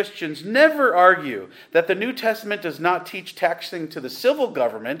 scriptural Christians never argue that the New Testament does not teach taxing to the civil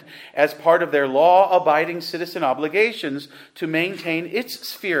government as part of their law-abiding citizen obligations to maintain its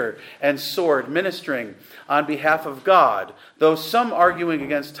sphere and sword ministering on behalf of God, though some arguing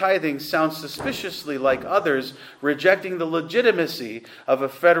against tithing sound suspiciously like others rejecting the legitimacy of a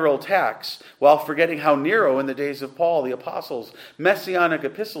federal tax, while forgetting how Nero in the days of Paul the Apostle's messianic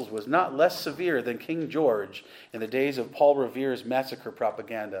epistles was not less severe than King George in the days of Paul Revere's massacre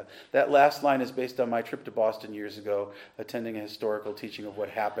propaganda. That last line is based on my trip to Boston years ago, attending a historical teaching of what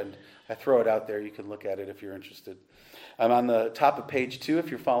happened. I throw it out there. You can look at it if you're interested. I'm on the top of page 2, if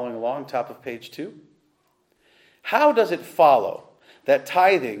you're following along, top of page 2. How does it follow that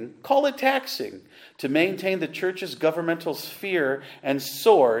tithing, call it taxing, to maintain the church's governmental sphere and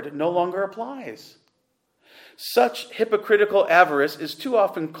sword no longer applies? Such hypocritical avarice is too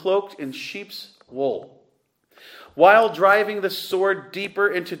often cloaked in sheep's wool. While driving the sword deeper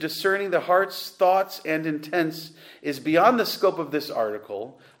into discerning the heart's thoughts and intents is beyond the scope of this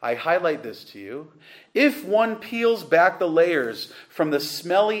article, I highlight this to you. If one peels back the layers from the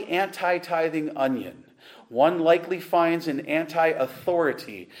smelly anti-tithing onion, one likely finds an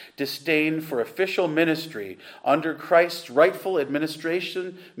anti-authority disdain for official ministry under Christ's rightful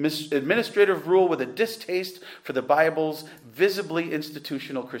administrative rule with a distaste for the Bible's visibly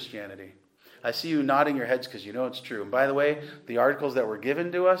institutional Christianity. I see you nodding your heads because you know it's true. And by the way, the articles that were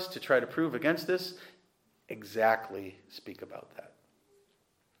given to us to try to prove against this exactly speak about that.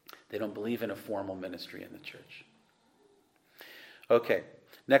 They don't believe in a formal ministry in the church. Okay,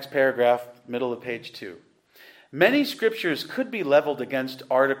 next paragraph, middle of page 2. Many scriptures could be leveled against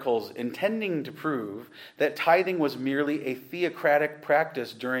articles intending to prove that tithing was merely a theocratic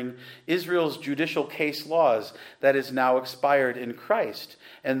practice during Israel's judicial case laws that is now expired in Christ,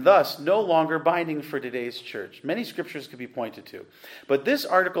 and thus no longer binding for today's church. Many scriptures could be pointed to. But this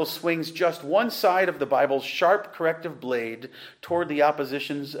article swings just one side of the Bible's sharp corrective blade toward the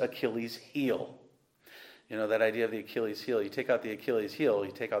opposition's Achilles heel. You know, that idea of the Achilles heel. You take out the Achilles heel,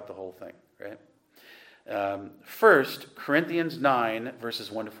 you take out the whole thing, right? 1 Corinthians 9,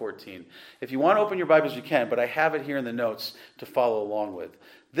 verses 1 to 14. If you want to open your Bibles, you can, but I have it here in the notes to follow along with.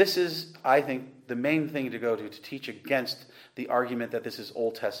 This is, I think, the main thing to go to teach against the argument that this is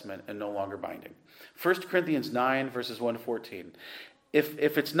Old Testament and no longer binding. 1 Corinthians 9, verses 1 to 14. If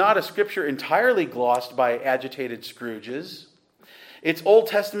it's not a scripture entirely glossed by agitated Scrooges, its Old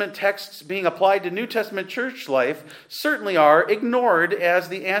Testament texts being applied to New Testament church life certainly are ignored as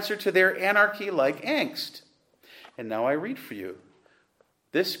the answer to their anarchy-like angst. And now I read for you.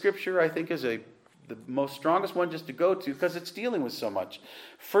 This scripture, I think, is the most strongest one just to go to because it's dealing with so much.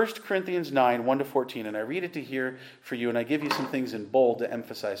 1 Corinthians 9, 1-14, and I read it to here for you, and I give you some things in bold to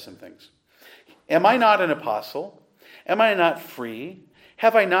emphasize some things. Am I not an apostle? Am I not free?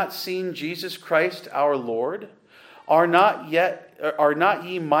 Have I not seen Jesus Christ our Lord? Are not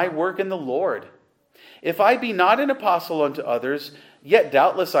ye my work in the Lord? If I be not an apostle unto others, yet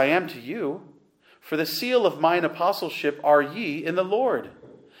doubtless I am to you. For the seal of mine apostleship are ye in the Lord.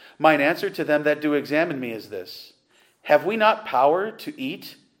 Mine answer to them that do examine me is this: have we not power to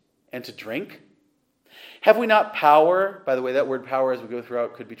eat and to drink? Have we not power, by the way, that word power as we go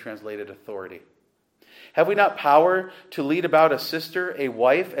throughout could be translated authority. Have we not power to lead about a sister, a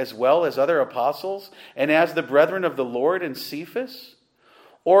wife, as well as other apostles, and as the brethren of the Lord and Cephas?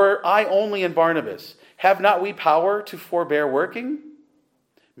 Or I only and Barnabas? Have not we power to forbear working?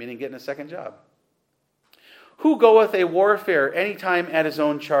 Meaning getting a second job. Who goeth a warfare any time at his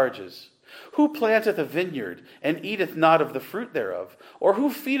own charges? Who planteth a vineyard, and eateth not of the fruit thereof? Or who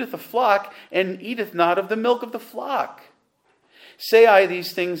feedeth a flock, and eateth not of the milk of the flock? Say I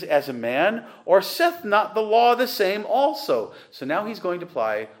these things as a man, or saith not the law the same also? So now he's going to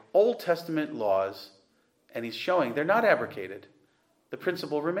apply Old Testament laws, and he's showing they're not abrogated. The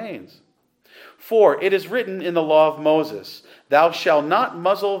principle remains. For it is written in the law of Moses, thou shalt not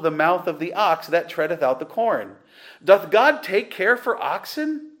muzzle the mouth of the ox that treadeth out the corn. Doth God take care for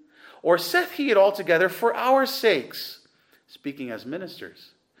oxen? Or saith he it altogether for our sakes? Speaking as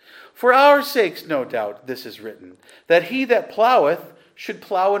ministers. For our sakes, no doubt, this is written, that he that ploweth should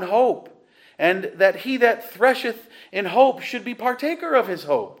plow in hope, and that he that thresheth in hope should be partaker of his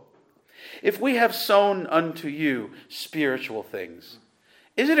hope. If we have sown unto you spiritual things,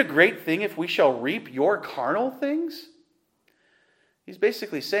 is it a great thing if we shall reap your carnal things? He's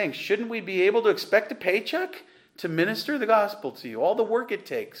basically saying, shouldn't we be able to expect a paycheck to minister the gospel to you, all the work it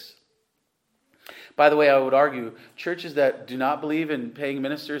takes? By the way, I would argue churches that do not believe in paying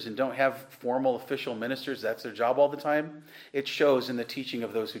ministers and don't have formal official ministers, that's their job all the time, it shows in the teaching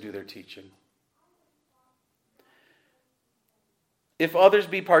of those who do their teaching. If others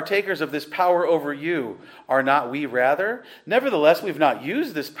be partakers of this power over you, are not we rather? Nevertheless, we've not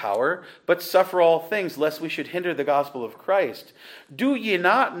used this power, but suffer all things, lest we should hinder the gospel of Christ. Do ye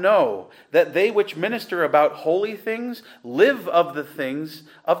not know that they which minister about holy things live of the things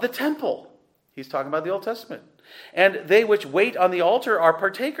of the temple? He's talking about the Old Testament. And they which wait on the altar are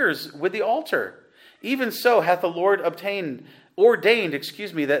partakers with the altar. Even so hath the Lord ordained,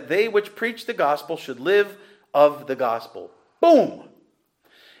 that they which preach the gospel should live of the gospel. Boom!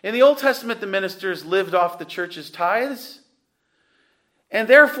 In the Old Testament, the ministers lived off the church's tithes. And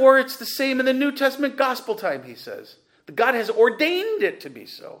therefore, it's the same in the New Testament gospel time, he says. God has ordained it to be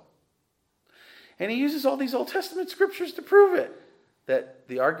so. And he uses all these Old Testament scriptures to prove it, that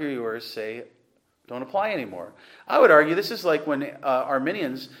the arguers say don't apply anymore. I would argue this is like when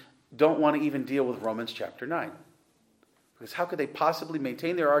Arminians don't want to even deal with Romans chapter 9. Because how could they possibly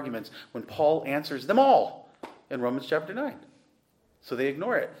maintain their arguments when Paul answers them all in Romans chapter 9? So they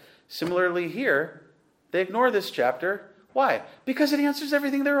ignore it. Similarly here, they ignore this chapter. Why? Because it answers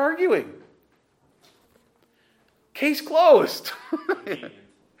everything they're arguing. Case closed.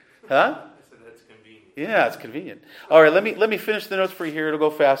 Huh? Yeah, it's convenient. All right, let me finish the notes for you here. It'll go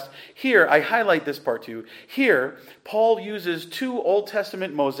fast. Here, I highlight this part too. Here, Paul uses two Old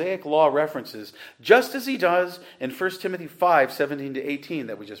Testament Mosaic law references, just as he does in 1 Timothy 5, 17 to 18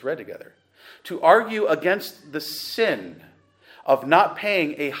 that we just read together, to argue against the sin of not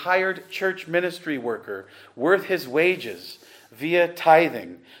paying a hired church ministry worker worth his wages via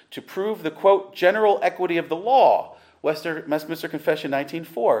tithing, to prove the, quote, general equity of the law, Westminster Confession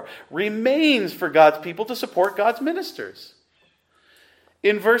 19:4, remains for God's people to support God's ministers.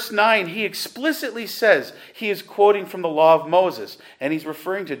 In verse 9, he explicitly says he is quoting from the law of Moses, and he's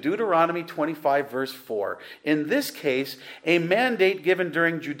referring to Deuteronomy 25, verse 4. In this case, a mandate given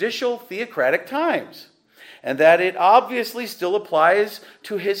during judicial theocratic times, and that it obviously still applies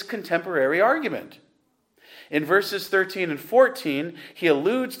to his contemporary argument. In verses 13 and 14, he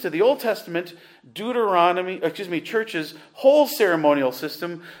alludes to the Old Testament church's whole ceremonial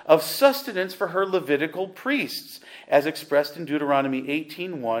system of sustenance for her Levitical priests, as expressed in Deuteronomy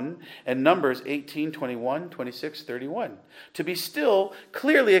 18:1 and Numbers 18:21, 26, 31, to be still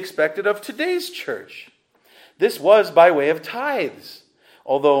clearly expected of today's church. This was by way of tithes,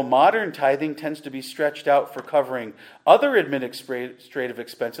 although modern tithing tends to be stretched out for covering other administrative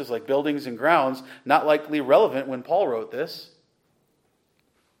expenses like buildings and grounds, not likely relevant when Paul wrote this.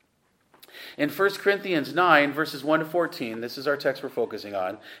 In 1 Corinthians 9, verses 1 to 14, this is our text we're focusing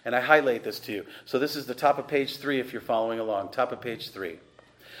on, and I highlight this to you. So this is the top of page 3 if you're following along, top of page 3.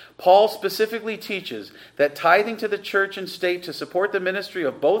 Paul specifically teaches that tithing to the church and state to support the ministry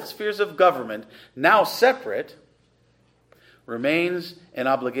of both spheres of government, now separate, remains an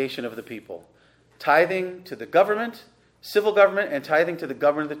obligation of the people. Tithing to the government, civil government, and tithing to the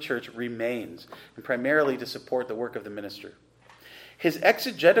government of the church remains, and primarily to support the work of the minister. His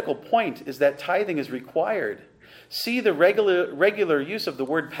exegetical point is that tithing is required. See the regular use of the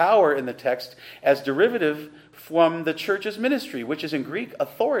word power in the text as derivative from the church's ministry, which is in Greek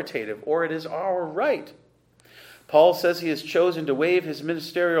authoritative, or it is our right. Paul says he has chosen to waive his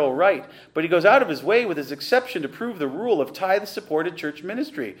ministerial right, but he goes out of his way with his exception to prove the rule of tithe-supported church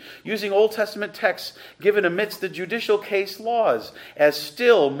ministry, using Old Testament texts given amidst the judicial case laws as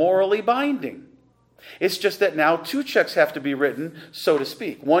still morally binding. It's just that now 2 checks have to be written, so to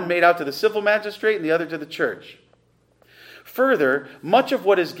speak, one made out to the civil magistrate and the other to the church. Further, much of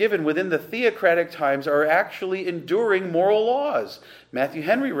what is given within the theocratic times are actually enduring moral laws. Matthew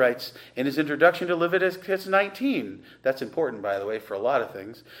Henry writes in his introduction to Leviticus 19, that's important, by the way, for a lot of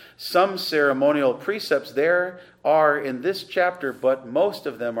things, some ceremonial precepts there are in this chapter, but most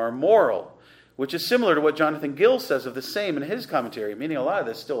of them are moral, which is similar to what Jonathan Gill says of the same in his commentary, meaning a lot of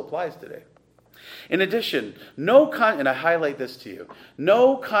this still applies today. In addition, and I highlight this to you,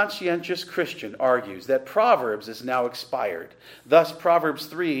 no conscientious Christian argues that Proverbs is now expired. Thus, Proverbs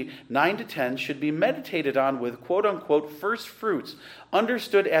 3, 9-10 should be meditated on with quote-unquote first fruits,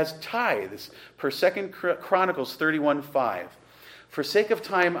 understood as tithes, per 2 Chronicles 31:5. For sake of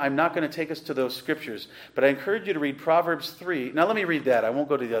time, I'm not going to take us to those scriptures, but I encourage you to read Proverbs 3. Now let me read that. I won't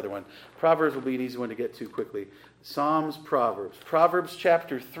go to the other one. Proverbs will be an easy one to get to quickly. Psalms, Proverbs. Proverbs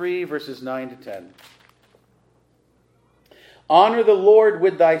chapter 3, verses 9-10. Honor the Lord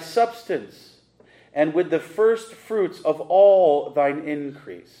with thy substance, and with the first fruits of all thine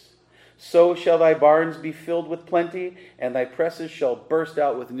increase. So shall thy barns be filled with plenty, and thy presses shall burst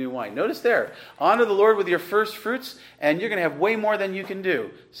out with new wine. Notice there, honor the Lord with your first fruits, and you're going to have way more than you can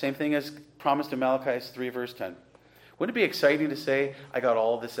do. Same thing as promised in Malachi 3, verse 10. Wouldn't it be exciting to say, I got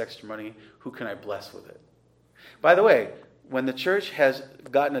all this extra money, who can I bless with it? By the way, when the church has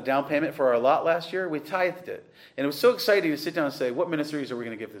gotten a down payment for our lot last year, we tithed it. And it was so exciting to sit down and say, what ministries are we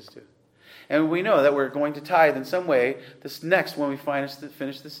going to give this to? And we know that we're going to tithe in some way this next when we finish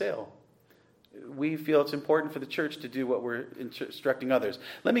the sale. We feel it's important for the church to do what we're instructing others.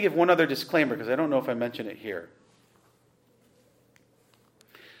 Let me give one other disclaimer, because I don't know if I mention it here.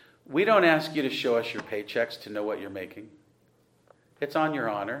 We don't ask you to show us your paychecks to know what you're making. It's on your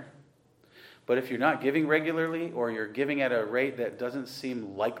honor. But if you're not giving regularly, or you're giving at a rate that doesn't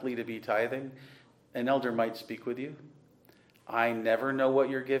seem likely to be tithing, an elder might speak with you. I never know what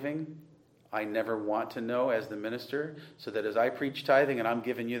you're giving. I never want to know as the minister, so that as I preach tithing and I'm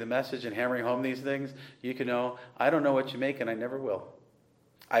giving you the message and hammering home these things, you can know, I don't know what you make and I never will.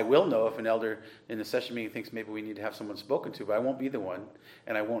 I will know if an elder in the session meeting thinks maybe we need to have someone spoken to, but I won't be the one,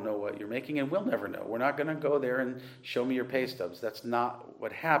 and I won't know what you're making, and we'll never know. We're not going to go there and show me your pay stubs. That's not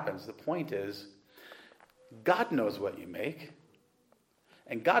what happens. The point is, God knows what you make,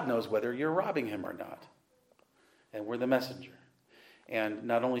 and God knows whether you're robbing him or not. And we're the messenger. And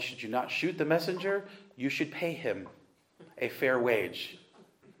not only should you not shoot the messenger, you should pay him a fair wage.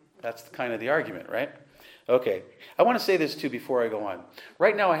 That's kind of the argument, right? Okay. I want to say this too before I go on.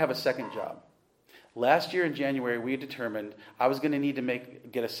 Right now I have a second job. Last year in January we determined I was going to need to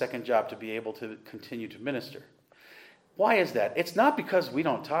get a second job to be able to continue to minister. Why is that? It's not because we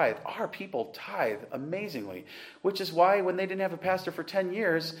don't tithe. Our people tithe amazingly, which is why when they didn't have a pastor for 10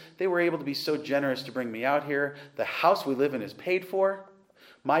 years, they were able to be so generous to bring me out here. The house we live in is paid for.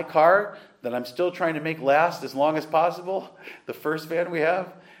 My car that I'm still trying to make last as long as possible, the first van we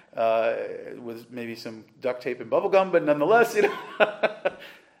have, with maybe some duct tape and bubble gum, but nonetheless,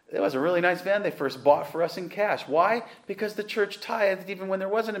 it was a really nice van they first bought for us in cash. Why? Because the church tithed even when there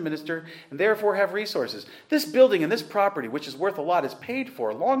wasn't a minister, and therefore have resources. This building and this property, which is worth a lot, is paid for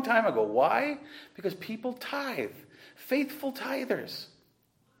a long time ago. Why? Because people tithe. Faithful tithers.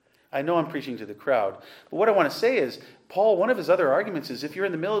 I know I'm preaching to the crowd, but what I want to say is, Paul, one of his other arguments is, if you're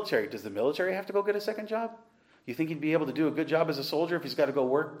in the military, does the military have to go get a second job? You think he'd be able to do a good job as a soldier if he's got to go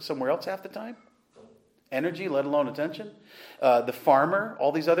work somewhere else half the time? Energy, let alone attention. The farmer,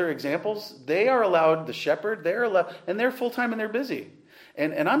 all these other examples, they are allowed, the shepherd, they're allowed, and they're full-time and they're busy.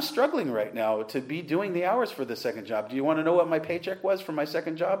 And I'm struggling right now to be doing the hours for the second job. Do you want to know what my paycheck was for my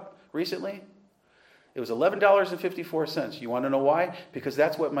second job recently? It was $11.54. You want to know why? Because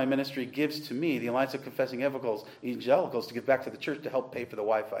that's what my ministry gives to me, the Alliance of Confessing Evangelicals, to give back to the church to help pay for the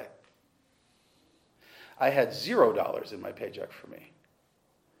Wi-Fi. I had $0 in my paycheck for me.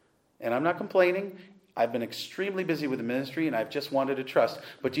 And I'm not complaining. I've been extremely busy with the ministry, and I've just wanted to trust.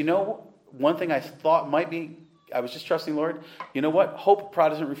 But you know, one thing I thought might be, I was just trusting Lord. You know what? Hope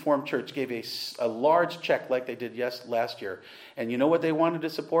Protestant Reformed Church gave a large check like they did last year. And you know what they wanted to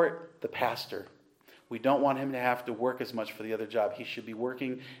support? The pastor. We don't want him to have to work as much for the other job. He should be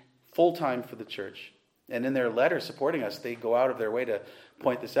working full-time for the church. And in their letter supporting us, they go out of their way to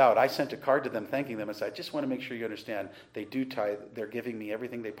point this out. I sent a card to them thanking them and said, I just want to make sure you understand they do tithe. They're giving me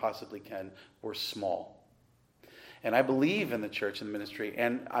everything they possibly can. We're small. And I believe in the church and the ministry,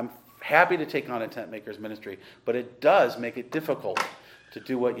 and I'm happy to take on a tent maker's ministry, but it does make it difficult to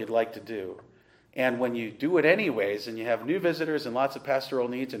do what you'd like to do. And when you do it anyways, and you have new visitors and lots of pastoral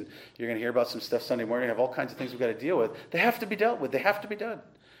needs, and you're going to hear about some stuff Sunday morning, you have all kinds of things we've got to deal with, they have to be dealt with. They have to be done.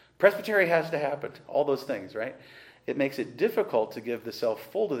 Presbytery has to happen. All those things, right? It makes it difficult to give the self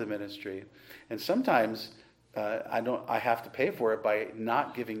full to the ministry. And sometimes I have to pay for it by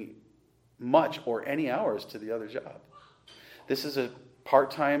not giving much or any hours to the other job. This is a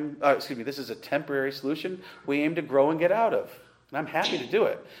this is a temporary solution we aim to grow and get out of. And I'm happy to do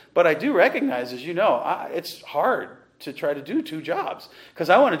it. But I do recognize, as you know, it's hard to try to do two jobs. Because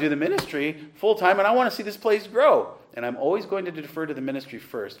I want to do the ministry full time and I want to see this place grow. And I'm always going to defer to the ministry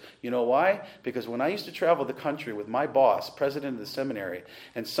first. You know why? Because when I used to travel the country with my boss, president of the seminary,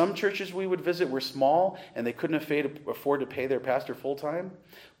 and some churches we would visit were small and they couldn't afford to pay their pastor full time,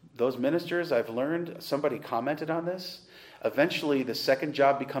 those ministers, I've learned, somebody commented on this, eventually the second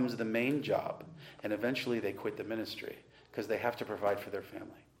job becomes the main job. And eventually they quit the ministry because they have to provide for their family.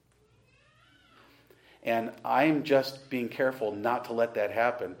 And I'm just being careful not to let that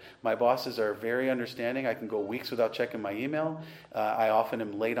happen. My bosses are very understanding. I can go weeks without checking my email. I often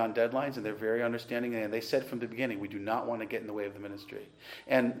am late on deadlines, and they're very understanding. And they said from the beginning, we do not want to get in the way of the ministry.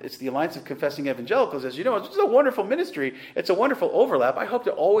 And it's the Alliance of Confessing Evangelicals. As you know, it's a wonderful ministry. It's a wonderful overlap. I hope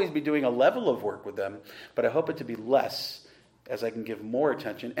to always be doing a level of work with them, but I hope it to be less as I can give more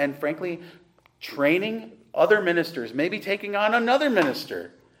attention. And frankly, training other ministers, maybe taking on another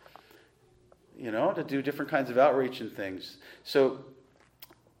minister, to do different kinds of outreach and things. So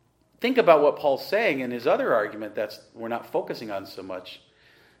think about what Paul's saying in his other argument that we're not focusing on so much.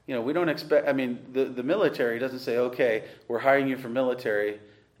 We don't expect, the military doesn't say, okay, we're hiring you for military,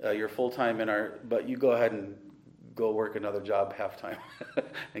 you're full-time but you go ahead and go work another job half-time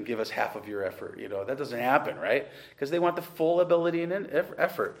and give us half of your effort. That doesn't happen, right? Because they want the full ability and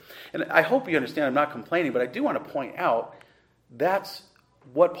effort. And I hope you understand I'm not complaining, but I do want to point out that's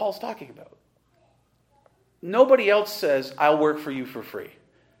what Paul's talking about. Nobody else says, I'll work for you for free,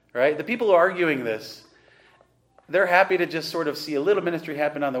 right? The people who are arguing this, they're happy to just sort of see a little ministry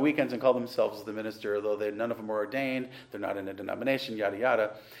happen on the weekends and call themselves the minister, although none of them are ordained, they're not in a denomination, yada,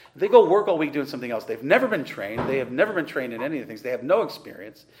 yada. They go work all week doing something else. They've never been trained. They have never been trained in any of the things. They have no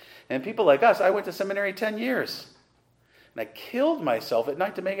experience. And people like us, I went to seminary 10 years. And I killed myself at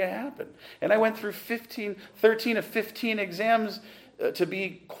night to make it happen. And I went through 13 of 15 exams to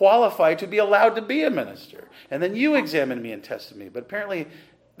be qualified to be allowed to be a minister. And then you examined me and tested me. But apparently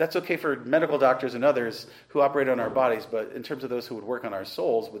that's okay for medical doctors and others who operate on our bodies. But in terms of those who would work on our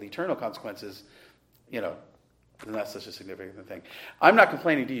souls with eternal consequences, not such a significant thing. I'm not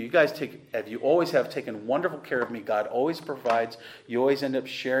complaining to you. You guys you always have taken wonderful care of me. God always provides. You always end up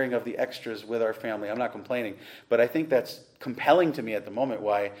sharing of the extras with our family. I'm not complaining. But I think that's compelling to me at the moment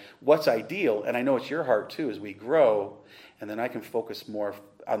what's ideal, and I know it's your heart too, as we grow, and then I can focus more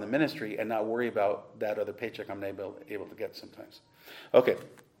on the ministry and not worry about that other paycheck I'm able to get sometimes. Okay.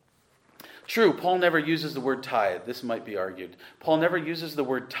 True, Paul never uses the word tithe. This might be argued. Paul never uses the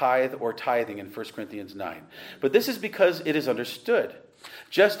word tithe or tithing in 1 Corinthians 9. But this is because it is understood.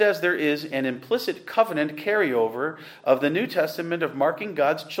 Just as there is an implicit covenant carryover of the New Testament of marking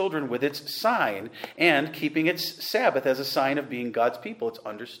God's children with its sign and keeping its Sabbath as a sign of being God's people. It's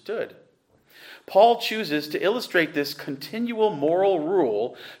understood. Paul chooses to illustrate this continual moral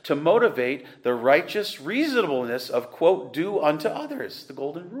rule to motivate the righteous reasonableness of, quote, do unto others, the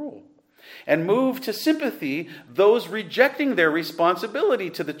golden rule, and move to sympathy those rejecting their responsibility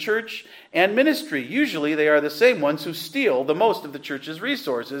to the church and ministry. Usually they are the same ones who steal the most of the church's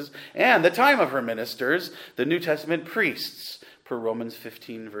resources and the time of her ministers, the New Testament priests, per Romans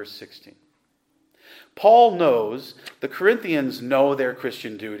 15, verse 16. Paul knows the Corinthians know their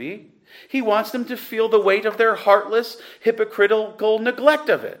Christian duty. He wants them to feel the weight of their heartless, hypocritical neglect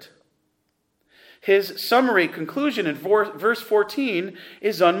of it. His summary conclusion in verse 14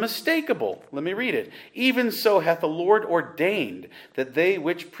 is unmistakable. Let me read it. Even so hath the Lord ordained that they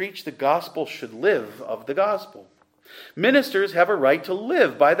which preach the gospel should live of the gospel. Ministers have a right to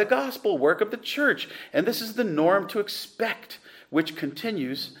live by the gospel work of the church, and this is the norm to expect, which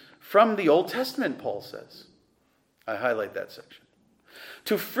continues from the Old Testament, Paul says. I highlight that section.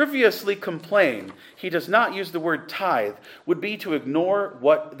 To frivolously complain he does not use the word tithe would be to ignore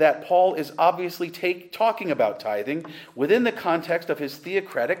that Paul is obviously talking about tithing within the context of his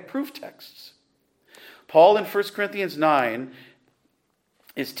theocratic proof texts. Paul in 1 Corinthians 9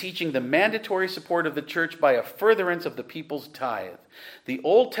 is teaching the mandatory support of the church by a furtherance of the people's tithe. The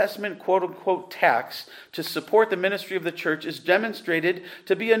Old Testament quote-unquote tax to support the ministry of the church is demonstrated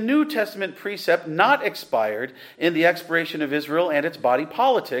to be a New Testament precept not expired in the expiration of Israel and its body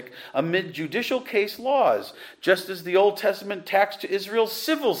politic amid judicial case laws, just as the Old Testament tax to Israel's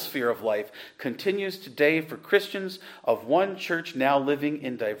civil sphere of life continues today for Christians of one church now living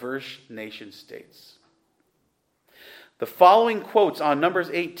in diverse nation states. The following quotes on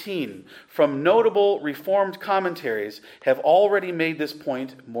Numbers 18 from notable Reformed commentaries have already made this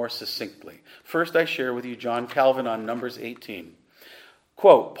point more succinctly. First, I share with you John Calvin on Numbers 18.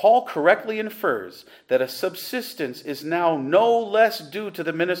 Quote, Paul correctly infers that a subsistence is now no less due to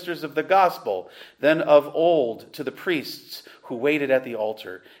the ministers of the gospel than of old to the priests who waited at the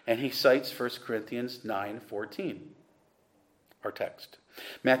altar. And he cites 1 Corinthians 9:14, our text.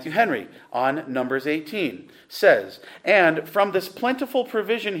 Matthew Henry on Numbers 18 says, and from this plentiful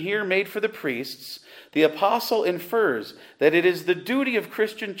provision here made for the priests, the apostle infers that it is the duty of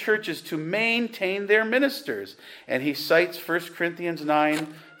Christian churches to maintain their ministers. And he cites 1 Corinthians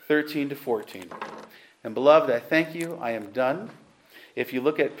 9:13-14. And beloved, I thank you. I am done. If you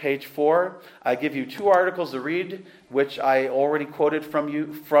look at page 4, I give you 2 articles to read, which I already quoted for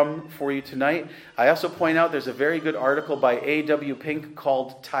you tonight. I also point out there's a very good article by A.W. Pink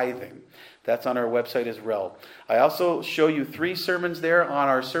called Tithing. That's on our website as well. I also show you 3 sermons there on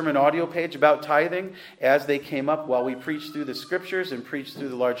our sermon audio page about tithing as they came up while we preached through the scriptures and preached through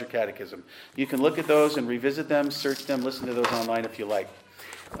the larger catechism. You can look at those and revisit them, search them, listen to those online if you like.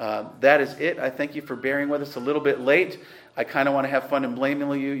 That is it. I thank you for bearing with us a little bit late. I kind of want to have fun and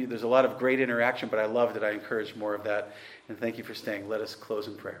blaming you. There's a lot of great interaction, but I love that. I encourage more of that. And thank you for staying. Let us close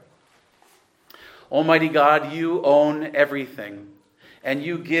in prayer. Almighty God, you own everything, and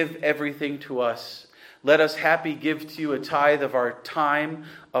you give everything to us. Let us happy give to you a tithe of our time,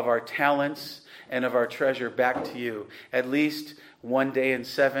 of our talents, and of our treasure back to you. At least one day in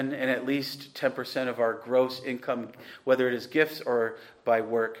 7, and at least 10% of our gross income, whether it is gifts or by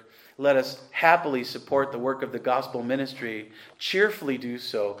work. Let us happily support the work of the gospel ministry, cheerfully do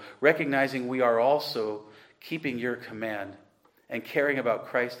so, recognizing we are also keeping your command and caring about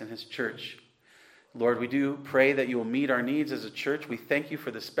Christ and his church. Lord, we do pray that you will meet our needs as a church. We thank you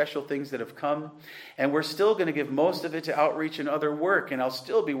for the special things that have come. And we're still going to give most of it to outreach and other work. And I'll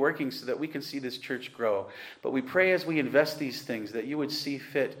still be working so that we can see this church grow. But we pray as we invest these things that you would see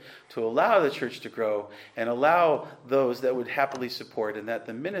fit to allow the church to grow and allow those that would happily support, and that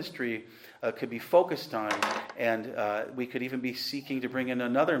the ministry could be focused on, and we could even be seeking to bring in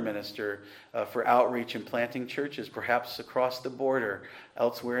another minister for outreach and planting churches, perhaps across the border,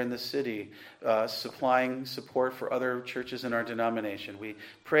 elsewhere in the city, supplying support for other churches in our denomination. We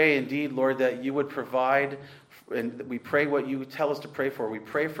pray indeed, Lord, that you would provide, and we pray what you tell us to pray for. We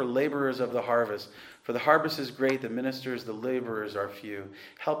pray for laborers of the harvest. For the harvest is great, the ministers, the laborers are few.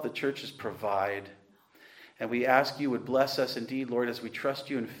 Help the churches provide. And we ask you would bless us indeed, Lord, as we trust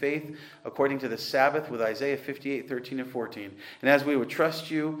you in faith according to the Sabbath with Isaiah 58:13-14. And as we would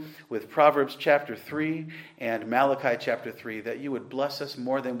trust you with Proverbs chapter 3 and Malachi chapter 3, that you would bless us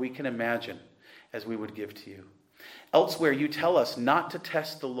more than we can imagine as we would give to you. Elsewhere, you tell us not to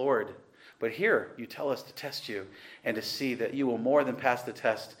test the Lord. But here, you tell us to test you and to see that you will more than pass the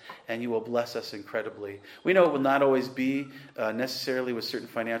test and you will bless us incredibly. We know it will not always be necessarily with certain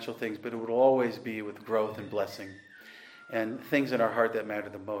financial things, but it will always be with growth and blessing and things in our heart that matter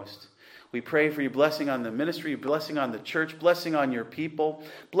the most. We pray for your blessing on the ministry, blessing on the church, blessing on your people.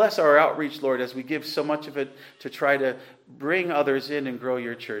 Bless our outreach, Lord, as we give so much of it to try to bring others in and grow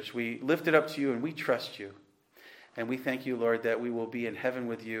your church. We lift it up to you and we trust you. And we thank you, Lord, that we will be in heaven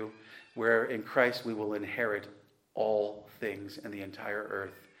with you, where in Christ we will inherit all things in the entire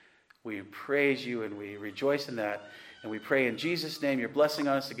earth. We praise you and we rejoice in that. And we pray in Jesus' name your blessing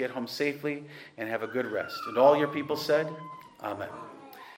on us to get home safely and have a good rest. And all your people said, Amen.